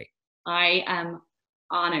Housewives today. I am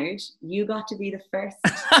honored. You got to be the first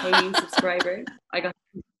paying subscriber. I got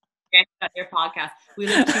to get on your podcast. We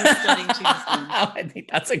live two stunning tombstones. I think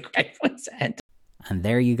that's a great place to end. And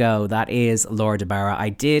there you go. That is Laura DeBarra. I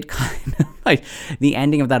did kind of like the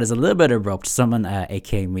ending of that is a little bit abrupt. Someone,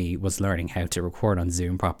 aka me, was learning how to record on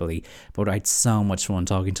Zoom properly, but I had so much fun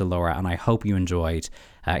talking to Laura, and I hope you enjoyed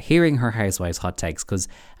hearing her Housewives hot takes, because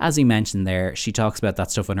as we mentioned there, she talks about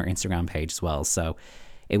that stuff on her Instagram page as well. So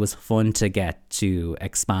it was fun to get to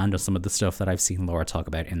expand on some of the stuff that I've seen Laura talk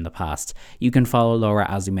about in the past. You can follow Laura,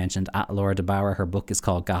 as we mentioned, at Laura DeBarra. Her book is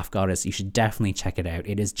called Gaff Goddess. You should definitely check it out.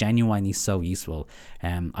 It is genuinely so useful.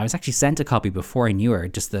 I was actually sent a copy before I knew her.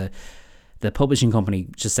 Just the publishing company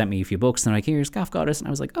just sent me a few books, and they're like, here's Gaff Goddess. And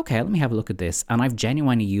I was like, okay, let me have a look at this. And I've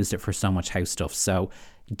genuinely used it for so much house stuff. So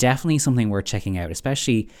definitely something worth checking out,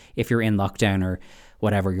 especially if you're in lockdown or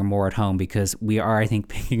whatever, you're more at home, because we are, I think,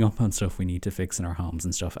 picking up on stuff we need to fix in our homes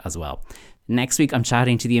and stuff as well. Next week, I'm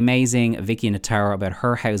chatting to the amazing Vicky Notaro about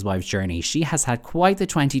her housewives journey. She has had quite the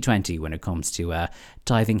 2020 when it comes to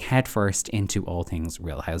diving headfirst into all things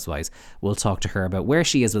Real Housewives. We'll talk to her about where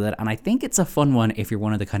she is with it, and I think it's a fun one if you're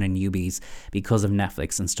one of the kind of newbies because of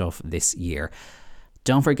Netflix and stuff this year.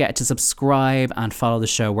 Don't forget to subscribe and follow the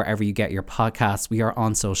show wherever you get your podcasts. We are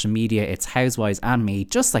on social media. It's Housewives and Me,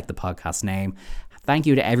 just like the podcast name. Thank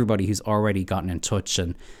you to everybody who's already gotten in touch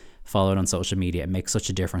and followed on social media. It makes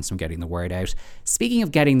such a difference from getting the word out. Speaking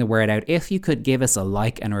of getting the word out, if you could give us a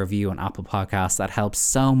like and a review on Apple Podcasts, that helps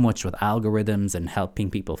so much with algorithms and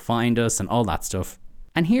helping people find us and all that stuff.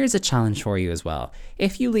 And here's a challenge for you as well.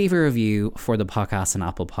 If you leave a review for the podcast on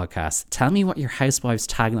Apple Podcasts, tell me what your Housewives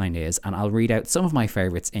tagline is, and I'll read out some of my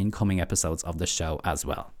favorites in coming episodes of the show as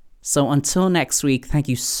well. So until next week, thank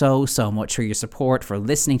you so much for your support, for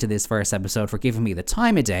listening to this first episode, for giving me the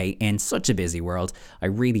time of day in such a busy world. I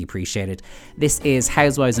really appreciate it. This is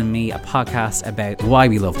Housewives and Me, a podcast about why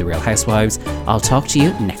we love the Real Housewives. I'll talk to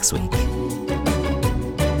you next week.